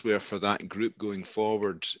predictions were for that group going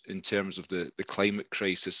forward in terms of the climate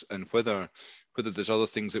crisis, and whether there's other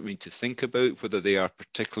things that we need to think about, whether they are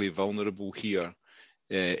particularly vulnerable here,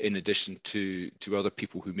 in addition to other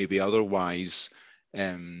people who maybe otherwise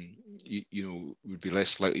would be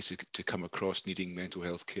less likely to come across needing mental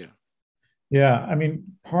health care. Yeah, I mean,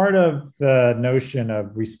 part of the notion of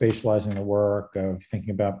respatializing the work, of thinking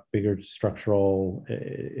about bigger structural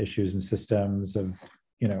issues and systems, of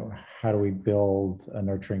how do we build a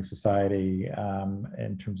nurturing society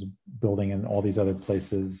in terms of building in all these other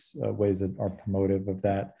places, ways that are promotive of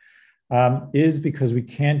that, is because we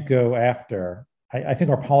can't go after, I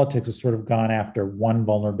think our politics has sort of gone after one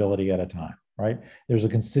vulnerability at a time, right? There's a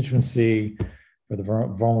constituency for the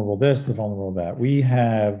vulnerable this, the vulnerable that. We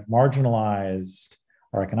have marginalized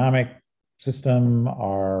our economic system,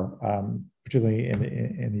 our particularly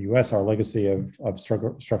in the US, our legacy of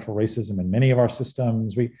structural racism in many of our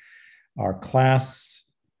systems, our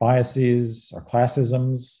class biases, our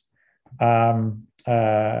classisms, and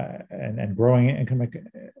growing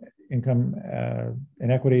income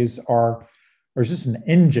inequities are just an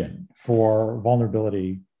engine for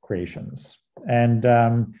vulnerability creations. And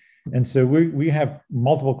so we have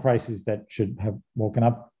multiple crises that should have woken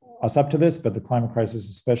us up to this, but the climate crisis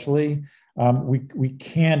especially.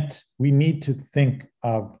 We need to think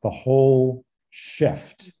of the whole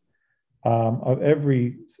shift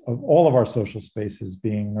of all of our social spaces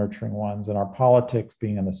being nurturing ones, and our politics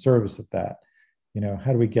being in the service of that.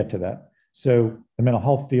 How do we get to that? So the mental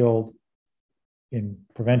health field in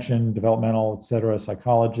prevention, developmental, et cetera,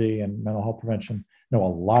 psychology and mental health prevention know a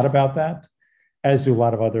lot about that, as do a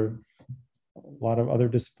lot of other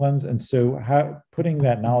disciplines. And so putting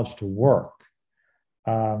that knowledge to work,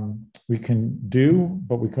 we can do,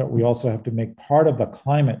 but we also have to make part of the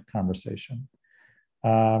climate conversation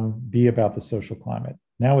be about the social climate.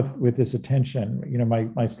 Now with this attention,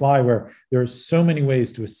 my slide where there are so many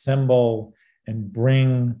ways to assemble and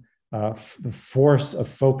bring the force of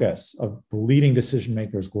focus of the leading decision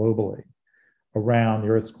makers globally around the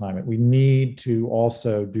Earth's climate. We need to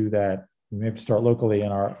also do that. We have to start locally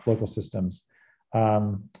in our local systems,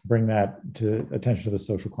 bring that to attention to the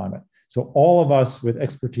social climate. So all of us with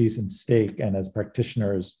expertise and stake, and as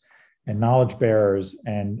practitioners and knowledge bearers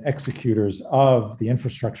and executors of the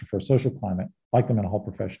infrastructure for a social climate, like the mental health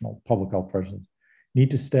professional, public health professionals,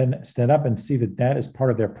 need to stand up and see that is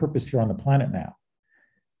part of their purpose here on the planet now,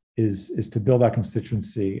 is to build that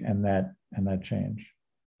constituency and that change.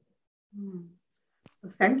 Well,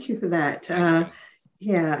 thank you for that.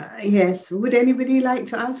 Yes. Would anybody like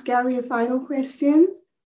to ask Gary a final question?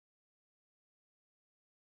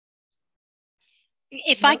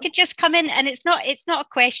 If I could just come in, and it's not a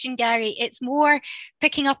question, Gary, it's more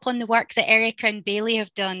picking up on the work that Erica and Bailey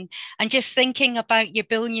have done and just thinking about your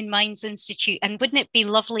Billion Minds Institute. And wouldn't it be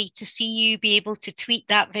lovely to see you be able to tweet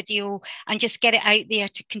that video and just get it out there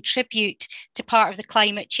to contribute to part of the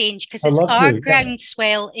climate change? Because it's our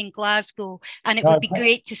groundswell in Glasgow, and it would be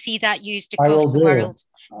great to see that used across the world.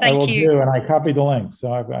 Thank you. And I copied the link,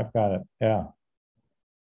 so I've got it. Yeah.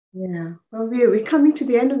 Yeah, well, we're coming to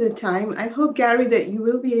the end of the time. I hope, Gary, that you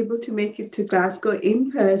will be able to make it to Glasgow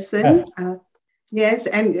in person. Yes, yes,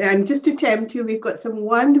 and just to tempt you, we've got some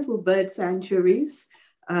wonderful bird sanctuaries.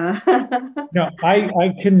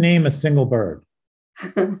 I can name a single bird.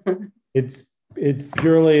 It's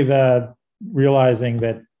purely the realizing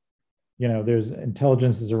that, there's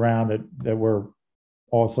intelligences around it that we're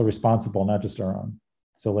also responsible, not just our own.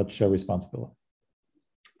 So let's show responsibility.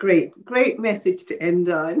 Great message to end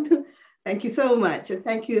on. Thank you so much. And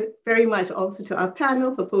thank you very much also to our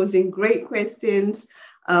panel for posing great questions,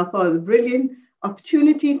 for the brilliant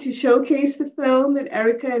opportunity to showcase the film that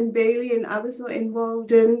Erica and Bailey and others were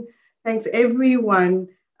involved in. Thanks everyone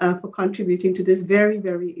for contributing to this very,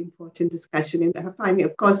 very important discussion. And finally,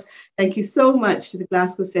 of course, thank you so much to the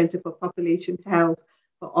Glasgow Centre for Population Health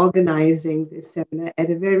for organizing this seminar at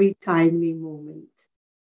a very timely moment.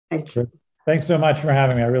 Thank you. Thanks so much for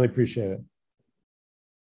having me. I really appreciate it.